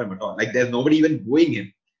advantage for him at all. Like there's nobody even booing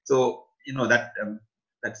him. So that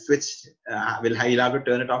switch he'll have to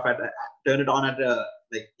turn it on at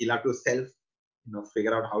he'll have to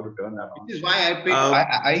figure out how to turn that on. Which is why I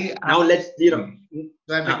picked. Now let's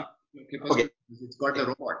okay. It's got the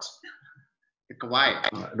robots. The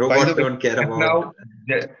Kawhi. Robots don't care about.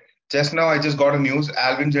 Just now I just got a news.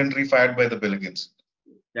 Alvin Gentry fired by the Pelicans.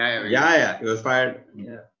 Yeah. He was fired.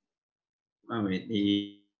 Yeah. I mean,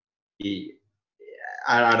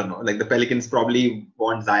 I don't know. Like the Pelicans probably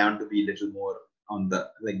want Zion to be a little more on the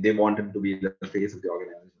they want him to be the face of the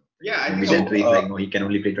organization. Yeah, I think Gentry is no, he can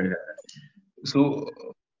only play 25 minutes. So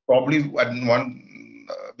probably 1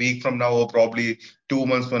 week from now or probably 2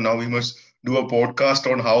 months from now, we must do a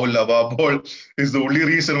podcast on how LaVar Ball is the only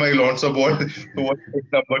reason why Lonzo Ball was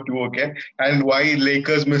number 2, okay? And why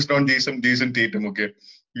Lakers missed on Jason Tatum, okay?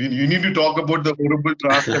 You need to talk about the horrible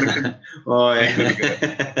draft selection. Oh,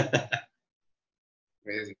 yeah.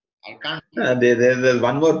 Crazy. I can't. There's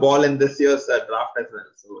one more ball in this year's draft as well.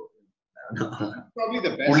 So probably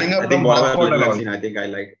the best. Pulling up I think whatever little I've seen, I think I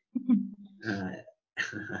like.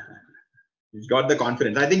 He's got the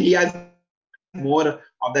confidence. I think he has more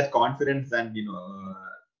of that confidence than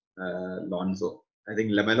Lonzo. I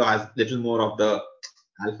think LaMelo has little more of the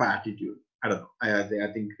alpha attitude. I don't know. I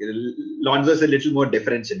think Lonzo is a little more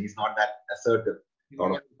differential. He's not that assertive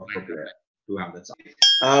sort of player to have that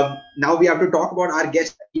stuff. Now we have to talk about our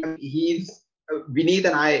guest. He's Vineet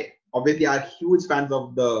and I obviously are huge fans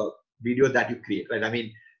of the videos that you create, right? I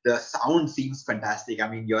mean, the sound seems fantastic. I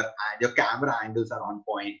mean, your camera angles are on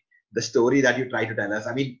point. the story that you try to tell us.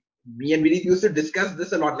 I mean, me and Vinith used to discuss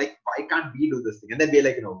this a lot. Like, why can't we do this thing? And then we're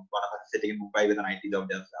like, one of us is sitting in Mumbai with an IT job,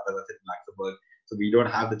 the other is sitting in Luxembourg, so we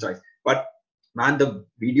don't have the choice. But man, the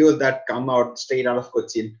videos that come out straight out of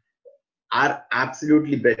Cochin are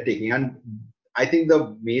absolutely breathtaking. And I think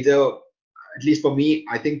the major, at least for me,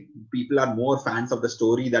 I think people are more fans of the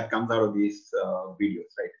story that comes out of these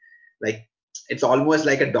videos, right? Like, it's almost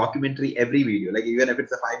like a documentary every video. Like, even if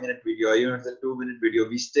it's a 5-minute video, even if it's a 2-minute video,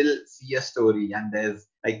 we still see a story. And there's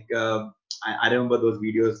like, I remember those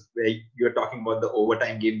videos where you're talking about the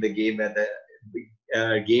overtime game, the game where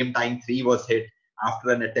the game time 3 was hit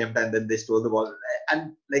after an attempt and then they stole the ball.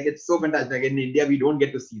 And like, it's so fantastic. Like, in India, we don't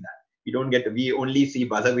get to see that. We only see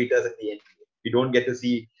buzzer beaters in the NBA. We don't get to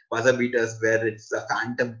see buzzer beaters where it's a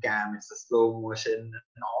phantom cam, it's a slow motion,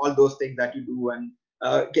 and all those things that you do. And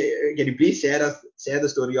can you please share the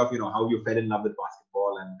story of how you fell in love with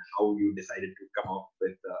basketball and how you decided to come up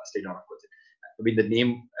with Straight Outta Coach? I mean, the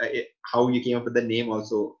name, how you came up with the name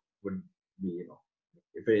also would be,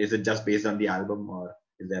 is it just based on the album or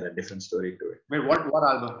is there a different story to it? Wait, what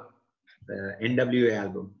album? The NWA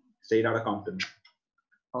album, Straight Outta Compton.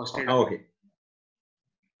 Oh, Straight Oh, okay.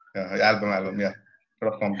 Album, yeah.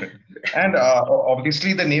 Sort of Compton. And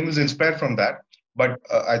obviously the name is inspired from that. But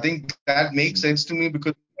I think that makes sense to me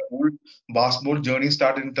because the whole basketball journey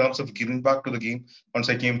started in terms of giving back to the game once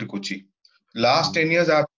I came to Kochi. Last 10 years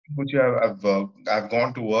after Kochi, I've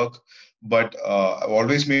gone to work, but I've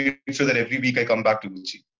always made sure that every week I come back to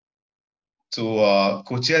Kochi. So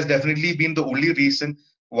Kochi has definitely been the only reason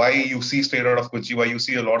why you see Straight Out of Kochi, why you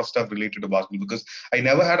see a lot of stuff related to basketball, because I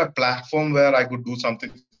never had a platform where I could do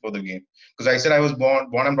something for the game. Because I said I was born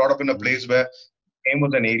and brought up in a place where game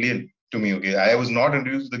was an alien to me. Okay, I was not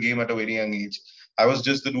introduced to the game at a very young age. I was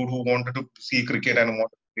just the dude who wanted to see cricket and wanted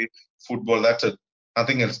to play football. That's it.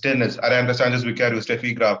 Nothing else. Tennis. Arian Sanchez Vicario,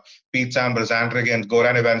 Steffi Graf, Pete Sampras, Andre Gans,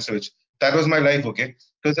 Goran Ivanovic. That was my life. Okay,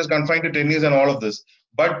 so it's just confined to tennis and all of this.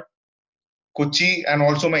 But Kochi and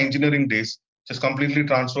also my engineering days just completely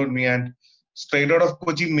transformed me. And Straight Out of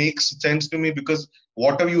Kochi makes sense to me because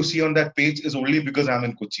whatever you see on that page is only because I'm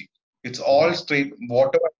in Kochi. It's all straight.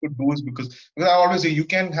 Whatever I could do is because I always say you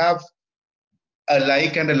can have a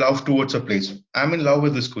like and a love towards a place. I'm in love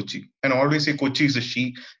with this Kochi, and I always say Kochi is a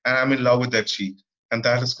she, and I'm in love with that she, and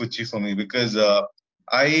that is Kochi for me because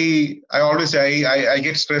I always say I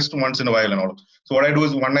get stressed once in a while and all. So what I do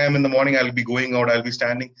is 1 a.m. in the morning I'll be going out. I'll be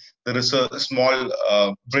standing. There is a small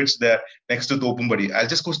bridge there next to the open body. I'll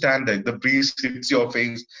just go stand there. The breeze hits your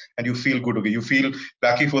face, and you feel good. Okay, you feel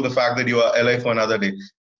lucky for the fact that you are alive for another day,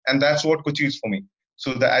 and that's what Kochi is for me.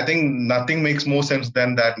 So I think nothing makes more sense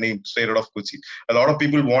than that name, Straight Out of Kochi. A lot of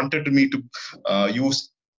people wanted me to use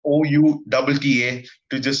OUTTA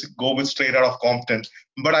to just go with Straight Out of Compton,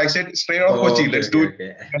 but I said Straight Out of Kochi. Okay, Let's do it.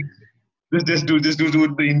 okay. Just do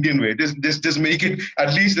it the Indian way. Just make it.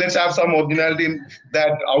 At least let's have some originality in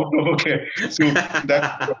that outro. Okay, so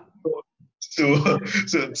that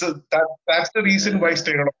that's the reason why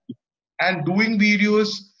Straight Out of. And doing videos,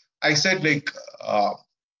 I said like.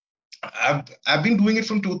 I've been doing it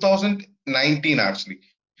from 2019 actually,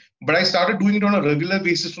 but I started doing it on a regular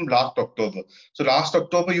basis from last October. So last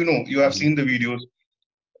October, you have seen the videos.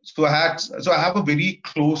 So I have a very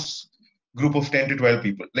close group of 10 to 12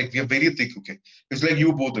 people. Like we are very thick, okay. It's like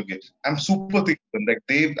you both, okay. I'm super thick with them.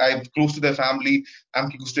 Like I'm close to their family. I'm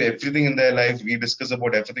close to everything in their lives. We discuss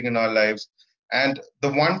about everything in our lives. And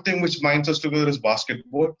the one thing which binds us together is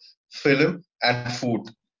basketball, film, and food.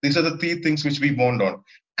 These are the three things which we bond on.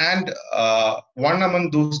 And one among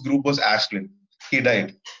those group was Ashlyn. He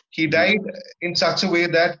died. He died in such a way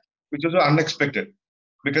that which was unexpected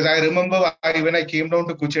because I remember when I came down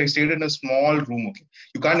to Kochi, I stayed in a small room. Okay,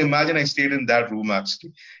 you can't imagine I stayed in that room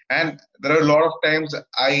actually. And there are a lot of times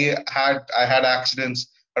I had accidents,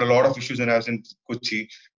 had a lot of issues when I was in Kochi,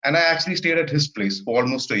 and I actually stayed at his place for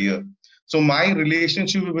almost a year. So my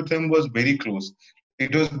relationship with him was very close.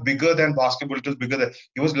 It was bigger than basketball. It was bigger than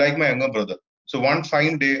he was like my younger brother. So one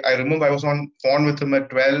fine day, I remember I was on phone with him at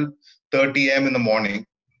 12:30 a.m. in the morning,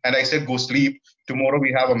 and I said, "Go sleep. Tomorrow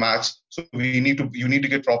we have a match, so you need to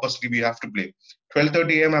get proper sleep. We have to play."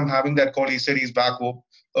 12:30 a.m. I'm having that call. He said he's back home.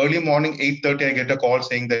 Early morning 8:30 I get a call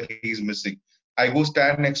saying that he's missing. I go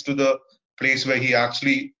stand next to the place where he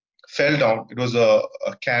actually fell down. It was a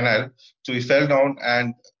canal, so he fell down,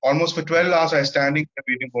 and almost for 12 hours I was standing there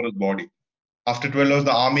waiting for his body. After 12 hours,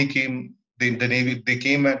 the army came, the navy, they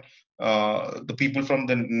came and the people from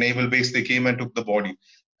the naval base, they came and took the body.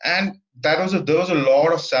 And there was a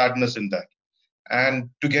lot of sadness in that. And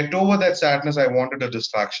to get over that sadness, I wanted a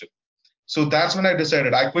distraction. So that's when I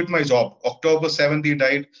decided I quit my job. October 7th, he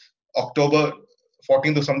died. October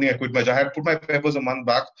 14th or something, I quit my job. I had put my papers a month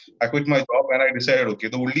back. I quit my job and I decided, okay,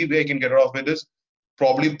 the only way I can get it off with is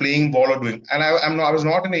probably playing ball or doing. And I was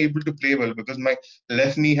not able to play well because my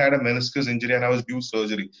left knee had a meniscus injury and I was due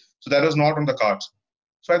surgery. So that was not on the cards.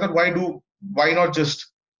 So I thought, why not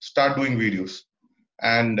just start doing videos?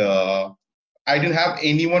 And I didn't have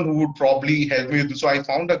anyone who would probably help me with this. So I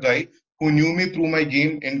found a guy who knew me through my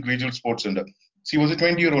game in Regional Sports Center. So he was a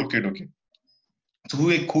 20-year-old kid, okay? So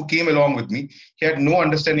who came along with me. He had no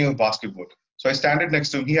understanding of basketball. So I standed next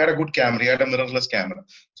to him. He had a good camera. He had a mirrorless camera.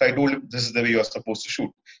 So I told him, this is the way you're supposed to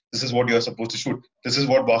shoot. This is what you're supposed to shoot. This is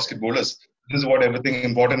what basketball is. This is what everything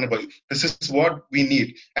important about. This is what we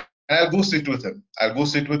need. And I'll go sit with him. I'll go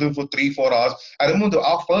sit with him for 3, 4 hours. I remember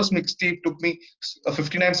our first mixtape took me a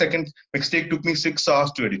 59-second mixtape took me 6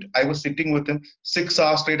 hours to edit. I was sitting with him 6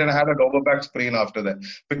 hours straight, and I had a double back sprain after that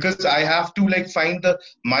because I have to like find the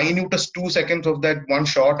minutest 2 seconds of that one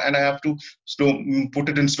shot, and I have to put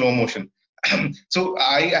it in slow motion. So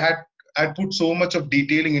I put so much of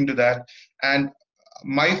detailing into that, and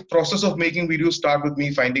my process of making videos start with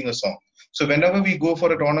me finding a song. So whenever we go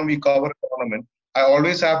for a tournament, we cover a tournament, I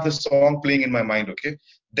always have the song playing in my mind. Okay,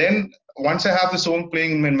 then once I have the song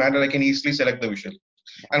playing in my mind, I can easily select the visual.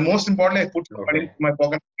 And most importantly, I put some money Okay. into my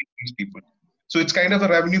pocket to feed these people. So it's kind of a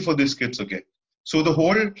revenue for these kids. Okay, so the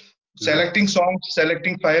whole Mhm. selecting songs,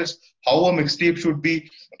 selecting files, how a mixtape should be,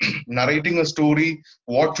 narrating a story,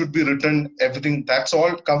 what should be written, everything. That's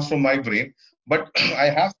all comes from my brain. But I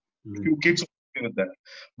have few Mhm. kids who help me with that.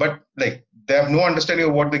 But like they have no understanding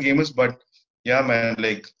of what the game is. But yeah, man,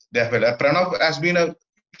 like they have it. Pranav has been a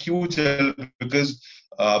huge help because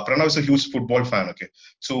Pranav is a huge football fan. Okay,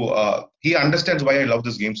 so he understands why I love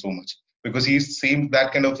this game so much because he's same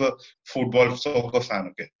that kind of a football soccer fan.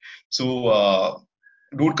 Okay, so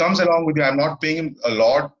dude comes along with you. I'm not paying him a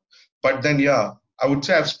lot, but then yeah, I would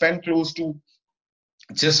say I've spent close to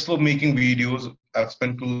just for making videos. I've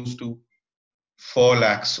spent close to 4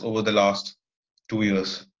 lakhs over the last 2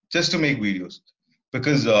 years just to make videos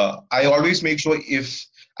because I always make sure if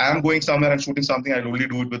I'm going somewhere and shooting something, I'll only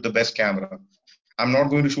do it with the best camera. I'm not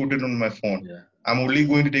going to shoot it on my phone. Yeah. I'm only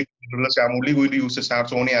going to take mirrorless. I'm only going to use a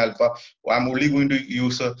Sony Alpha. I'm only going to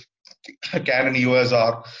use a Canon EOS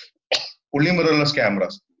R. Only mirrorless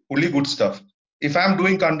cameras. Only good stuff. If I'm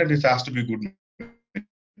doing content, it has to be good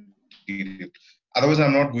material. Otherwise,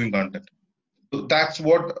 I'm not doing content. So that's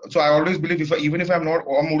what. So I always believe if even if I'm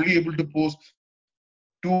only able to post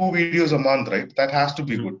 2 videos a month, right? That has to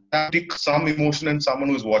be good. That has to tick some emotion in someone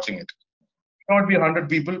who is watching it. Not be 100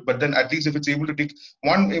 people, but then at least if it's able to take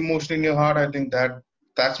one emotion in your heart, I think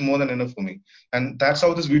that's more than enough for me. And that's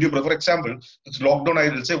how this video, for example, it's lockdown. I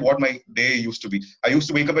will say what my day used to be. I used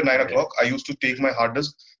to wake up at 9 o'clock. Okay. I used to take my hard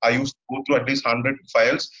disk. I used to go through at least 100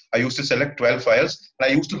 files. I used to select 12 files, and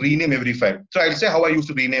I used to rename every file. So I'll say how I used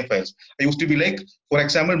to rename files. I used to be like, for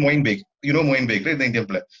example, Moin Bake. You know Moin Bake, right? The Indian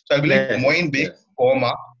player. So I'll be like Yes. Moin Bake, Yes.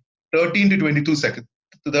 comma, 13 to 22 seconds,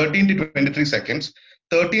 13 to 23 seconds,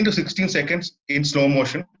 13 to 16 seconds in slow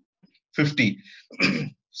motion, 50,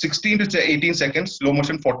 16 to 18 seconds, slow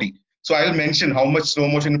motion, 40. So I'll mention how much slow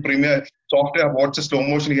motion in Premiere software, what's the slow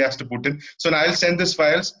motion he has to put in. So now I'll send these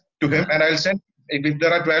files to him and I'll send, if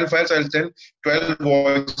there are 12 files, I'll send 12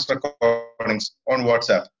 voice recordings on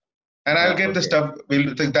WhatsApp. And I'll get the stuff.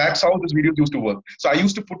 Okay. That's how this video used to work. So I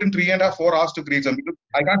used to put in 3.5, 4 hours to create something because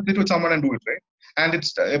I can't sit with someone and do it, right? And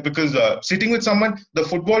it's because sitting with someone, the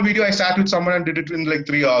football video, I sat with someone and did it in like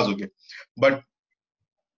 3 hours, okay? But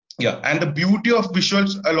yeah, and the beauty of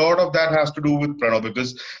visuals, a lot of that has to do with Pranav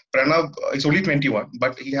because Pranav is only 21,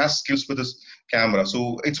 but he has skills with his camera.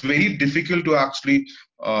 So it's very difficult to actually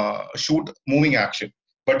shoot moving action.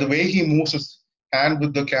 But the way he moves his hand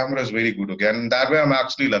with the camera is very good. Okay, and that way I'm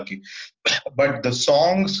actually lucky. But the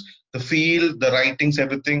songs, the feel, the writings,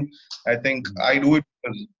 everything, I think Mhm. I do it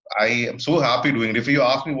because I am so happy doing it. If you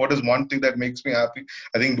ask me what is one thing that makes me happy,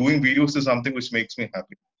 I think doing videos is something which makes me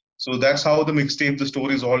happy. So that's how the mixtape, the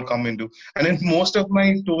stories all come into. And in most of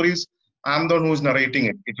my stories, I'm the one who's narrating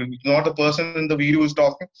it. It will be not the person in the video who's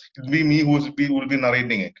talking. It'll be me who will be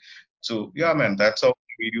narrating it. So yeah, man, that's how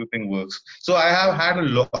the video thing works. So I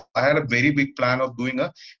had a very big plan of doing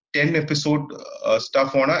a 10 episode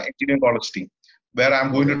stuff on a engineering college team, where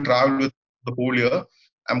I'm going to Okay. travel with the whole year.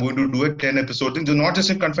 I'm going to do a 10 episode thing. So not just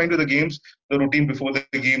confined to the games, the routine before the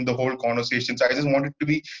game, the whole conversations. I just want it to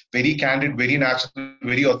be very candid, very natural,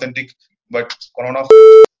 very authentic. But Corona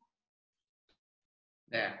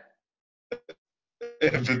Yeah.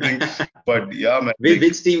 everything. But yeah, man, like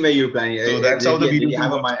Which team were you planning? so that's how the Did video you thing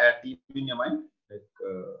have works. a team in your mind? Like,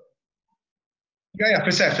 Yeah, yeah,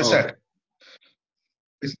 FISAT. okay.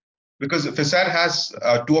 Because FISAT has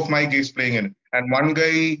two of my guys playing in it. and one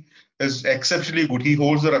guy is exceptionally good. He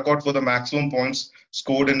holds the record for the maximum points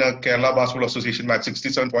scored in a Kerala Basketball Association match,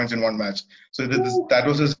 67 points in one match. So that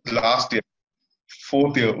was his last year,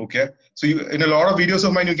 fourth year. Okay, so in a lot of videos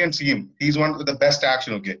of mine, you can see him. He's one with the best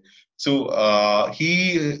action. Okay, so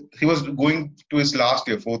he was going to his last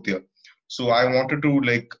year, fourth year. So I wanted to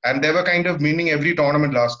like, and they were kind of winning every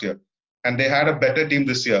tournament last year, and they had a better team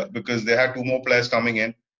this year because they had two more players coming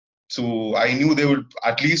in. So I knew they would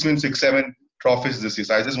at least win 6, 7 trophies this year.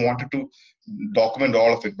 So I just wanted to document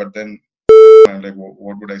all of it. But then I'm like,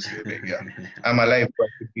 what would I say? Like, yeah, I'm alive. So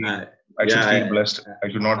I should feel Yeah, blessed. I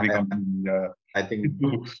should not be I, complaining. Yeah. I think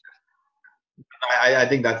I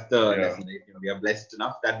think that's the Yeah. lesson. Right? We are blessed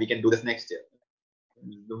enough that we can do this next year.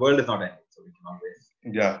 The world is not ending, so we can always.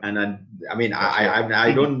 Yeah. And I mean, That's right.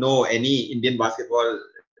 I don't know any Indian basketball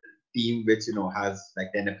team which has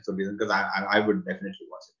like 10 episodes because I would definitely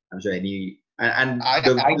watch it. I'm sure any and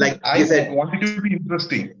like I you said, want it to be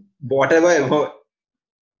interesting. whatever.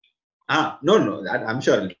 No, I'm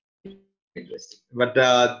sure it'll be interesting. But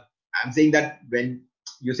I'm saying that when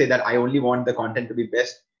you say that I only want the content to be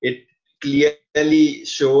best, it clearly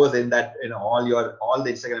shows in that all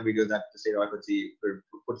the Instagram videos that Steroid Kochi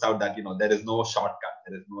puts out that there is no shortcut.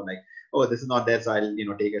 There is no like, oh, this is not there, so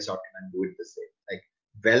I'll take a shortcut and do it this way. Like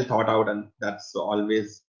well thought out, and that's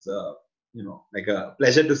always like a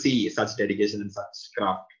pleasure to see such dedication and such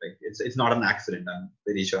craft. Like it's not an accident. I'm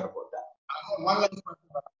very sure about that. One last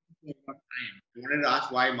question about time. I wanted to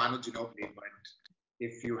ask why Manu Ginobili, but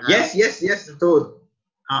if you have Yes. So,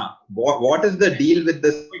 what is the deal with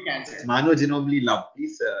this quick answer. Manu Ginobili love?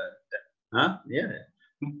 Please, yeah.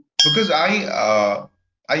 Because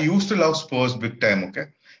I used to love Spurs big time, okay?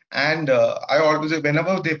 And I always say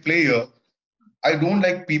whenever they play here, I don't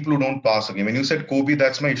like people who don't pass the game. When you said Kobe,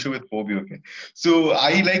 that's my issue with Kobe. Okay, so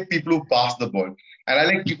I like people who pass the ball, and I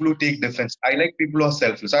like people who take defense. I like people who are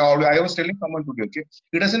selfless. I was telling someone today, okay,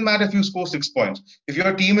 it doesn't matter if you score 6 points. If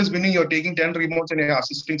your team is winning, you're taking 10 rebounds and you're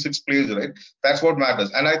assisting 6 players, right? That's what matters.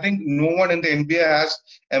 And I think no one in the NBA has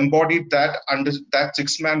embodied that under that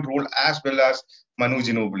six-man role as well as Manu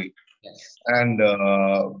Ginobili. Yes. And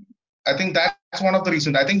I think that's one of the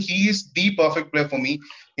reasons. I think he is the perfect player for me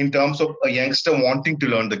in terms of a youngster wanting to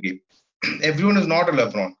learn the game. Everyone is not a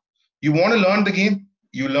LeBron. You want to learn the game,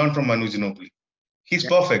 you learn from Manu Ginobili. He's Yeah.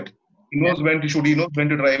 perfect. He Yeah. knows when to shoot. He knows when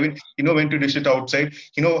to drive in. He knows when to dish it outside.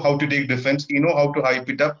 He knows how to take defense. He knows how to hype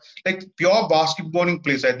it up. Like pure basketballing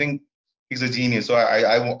plays. I think he's a genius. So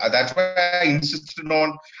that's why I insisted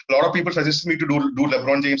on. A lot of people suggested me to do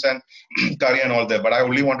LeBron James and Curry and all that, but I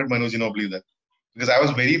only wanted Manu Ginobili there because I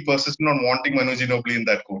was very persistent on wanting Manu Ginobili in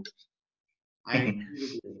that court. I agree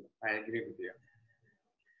with you. I agree with you.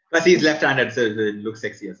 Plus, he's left-handed, so it looks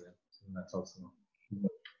sexy as well. So that's also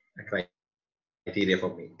a criteria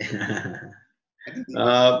for me. I think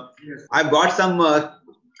I've got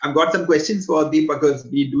some questions for Deepak because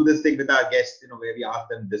we do this thing with our guests, where we ask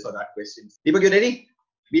them this or that question. Deepak, you ready?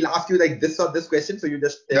 We'll ask you like this or this question, so you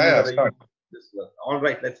just tell me Yeah, whether start. this works. All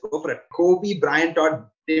right, let's go for it. Kobe Bryant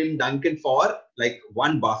or Tim Duncan for like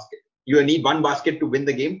one basket. You need one basket to win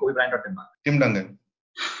the game. Kobe Bryant or Tim Duncan. Tim Duncan.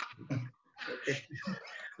 Okay.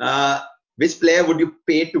 Which player would you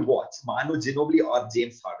pay to watch, Manu Ginobili or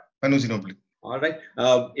James Harden? Manu Ginobili. All right.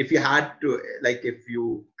 If you had to, like, if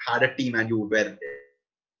you had a team and you were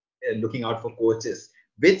looking out for coaches,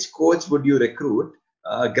 which coach would you recruit?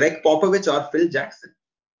 Greg Popovich or Phil Jackson?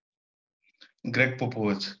 Greg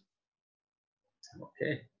Popovich.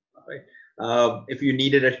 Okay. All right. If you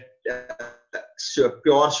needed a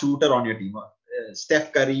pure shooter on your team,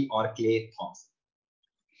 Steph Curry or Klay Thompson?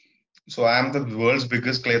 So I am the world's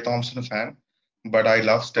biggest Klay Thompson fan, but I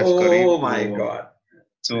love Steph Curry. Oh my God.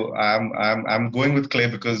 So I'm going with Klay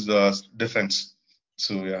because defense.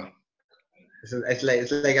 So yeah.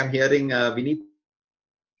 It's like I'm hearing we need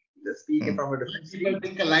to speak from a different people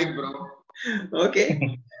think alike, bro.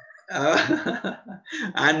 Okay.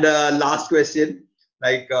 And last question,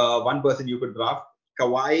 like one person you could draft,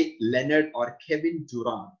 Kawhi Leonard or Kevin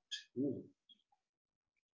Durant? Ooh.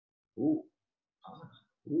 Ooh.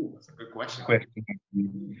 Ooh. That's a good question.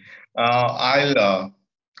 I'll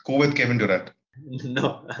go with Kevin Durant.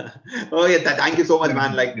 No. Oh yeah, thank you so much,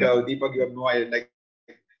 man. Like Deepak, you have no idea. Like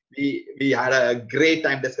we had a great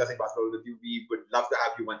time discussing basketball with you. We would love to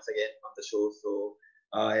have you once again on the show. So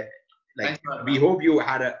we hope you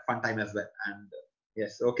had a fun time as well. And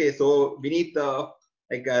yes, okay. So we need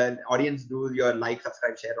audience, do your like,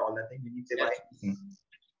 subscribe, share, all that thing. We need to say bye.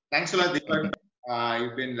 Thanks a lot, Deepak.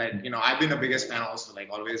 You've been like, I've been the biggest fan also. Like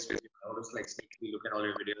always, I always like sneakily look at all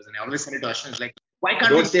your videos, and I always send it to Ashwin. It's like, why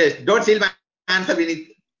can't don't steal my answer?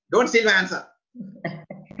 Don't steal my answer.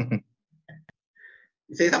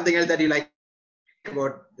 Say something else that you like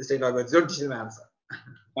about the state organs. Don't tell my answer.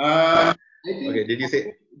 I think Okay, did you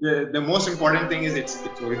say? the most important thing is its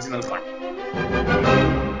original content.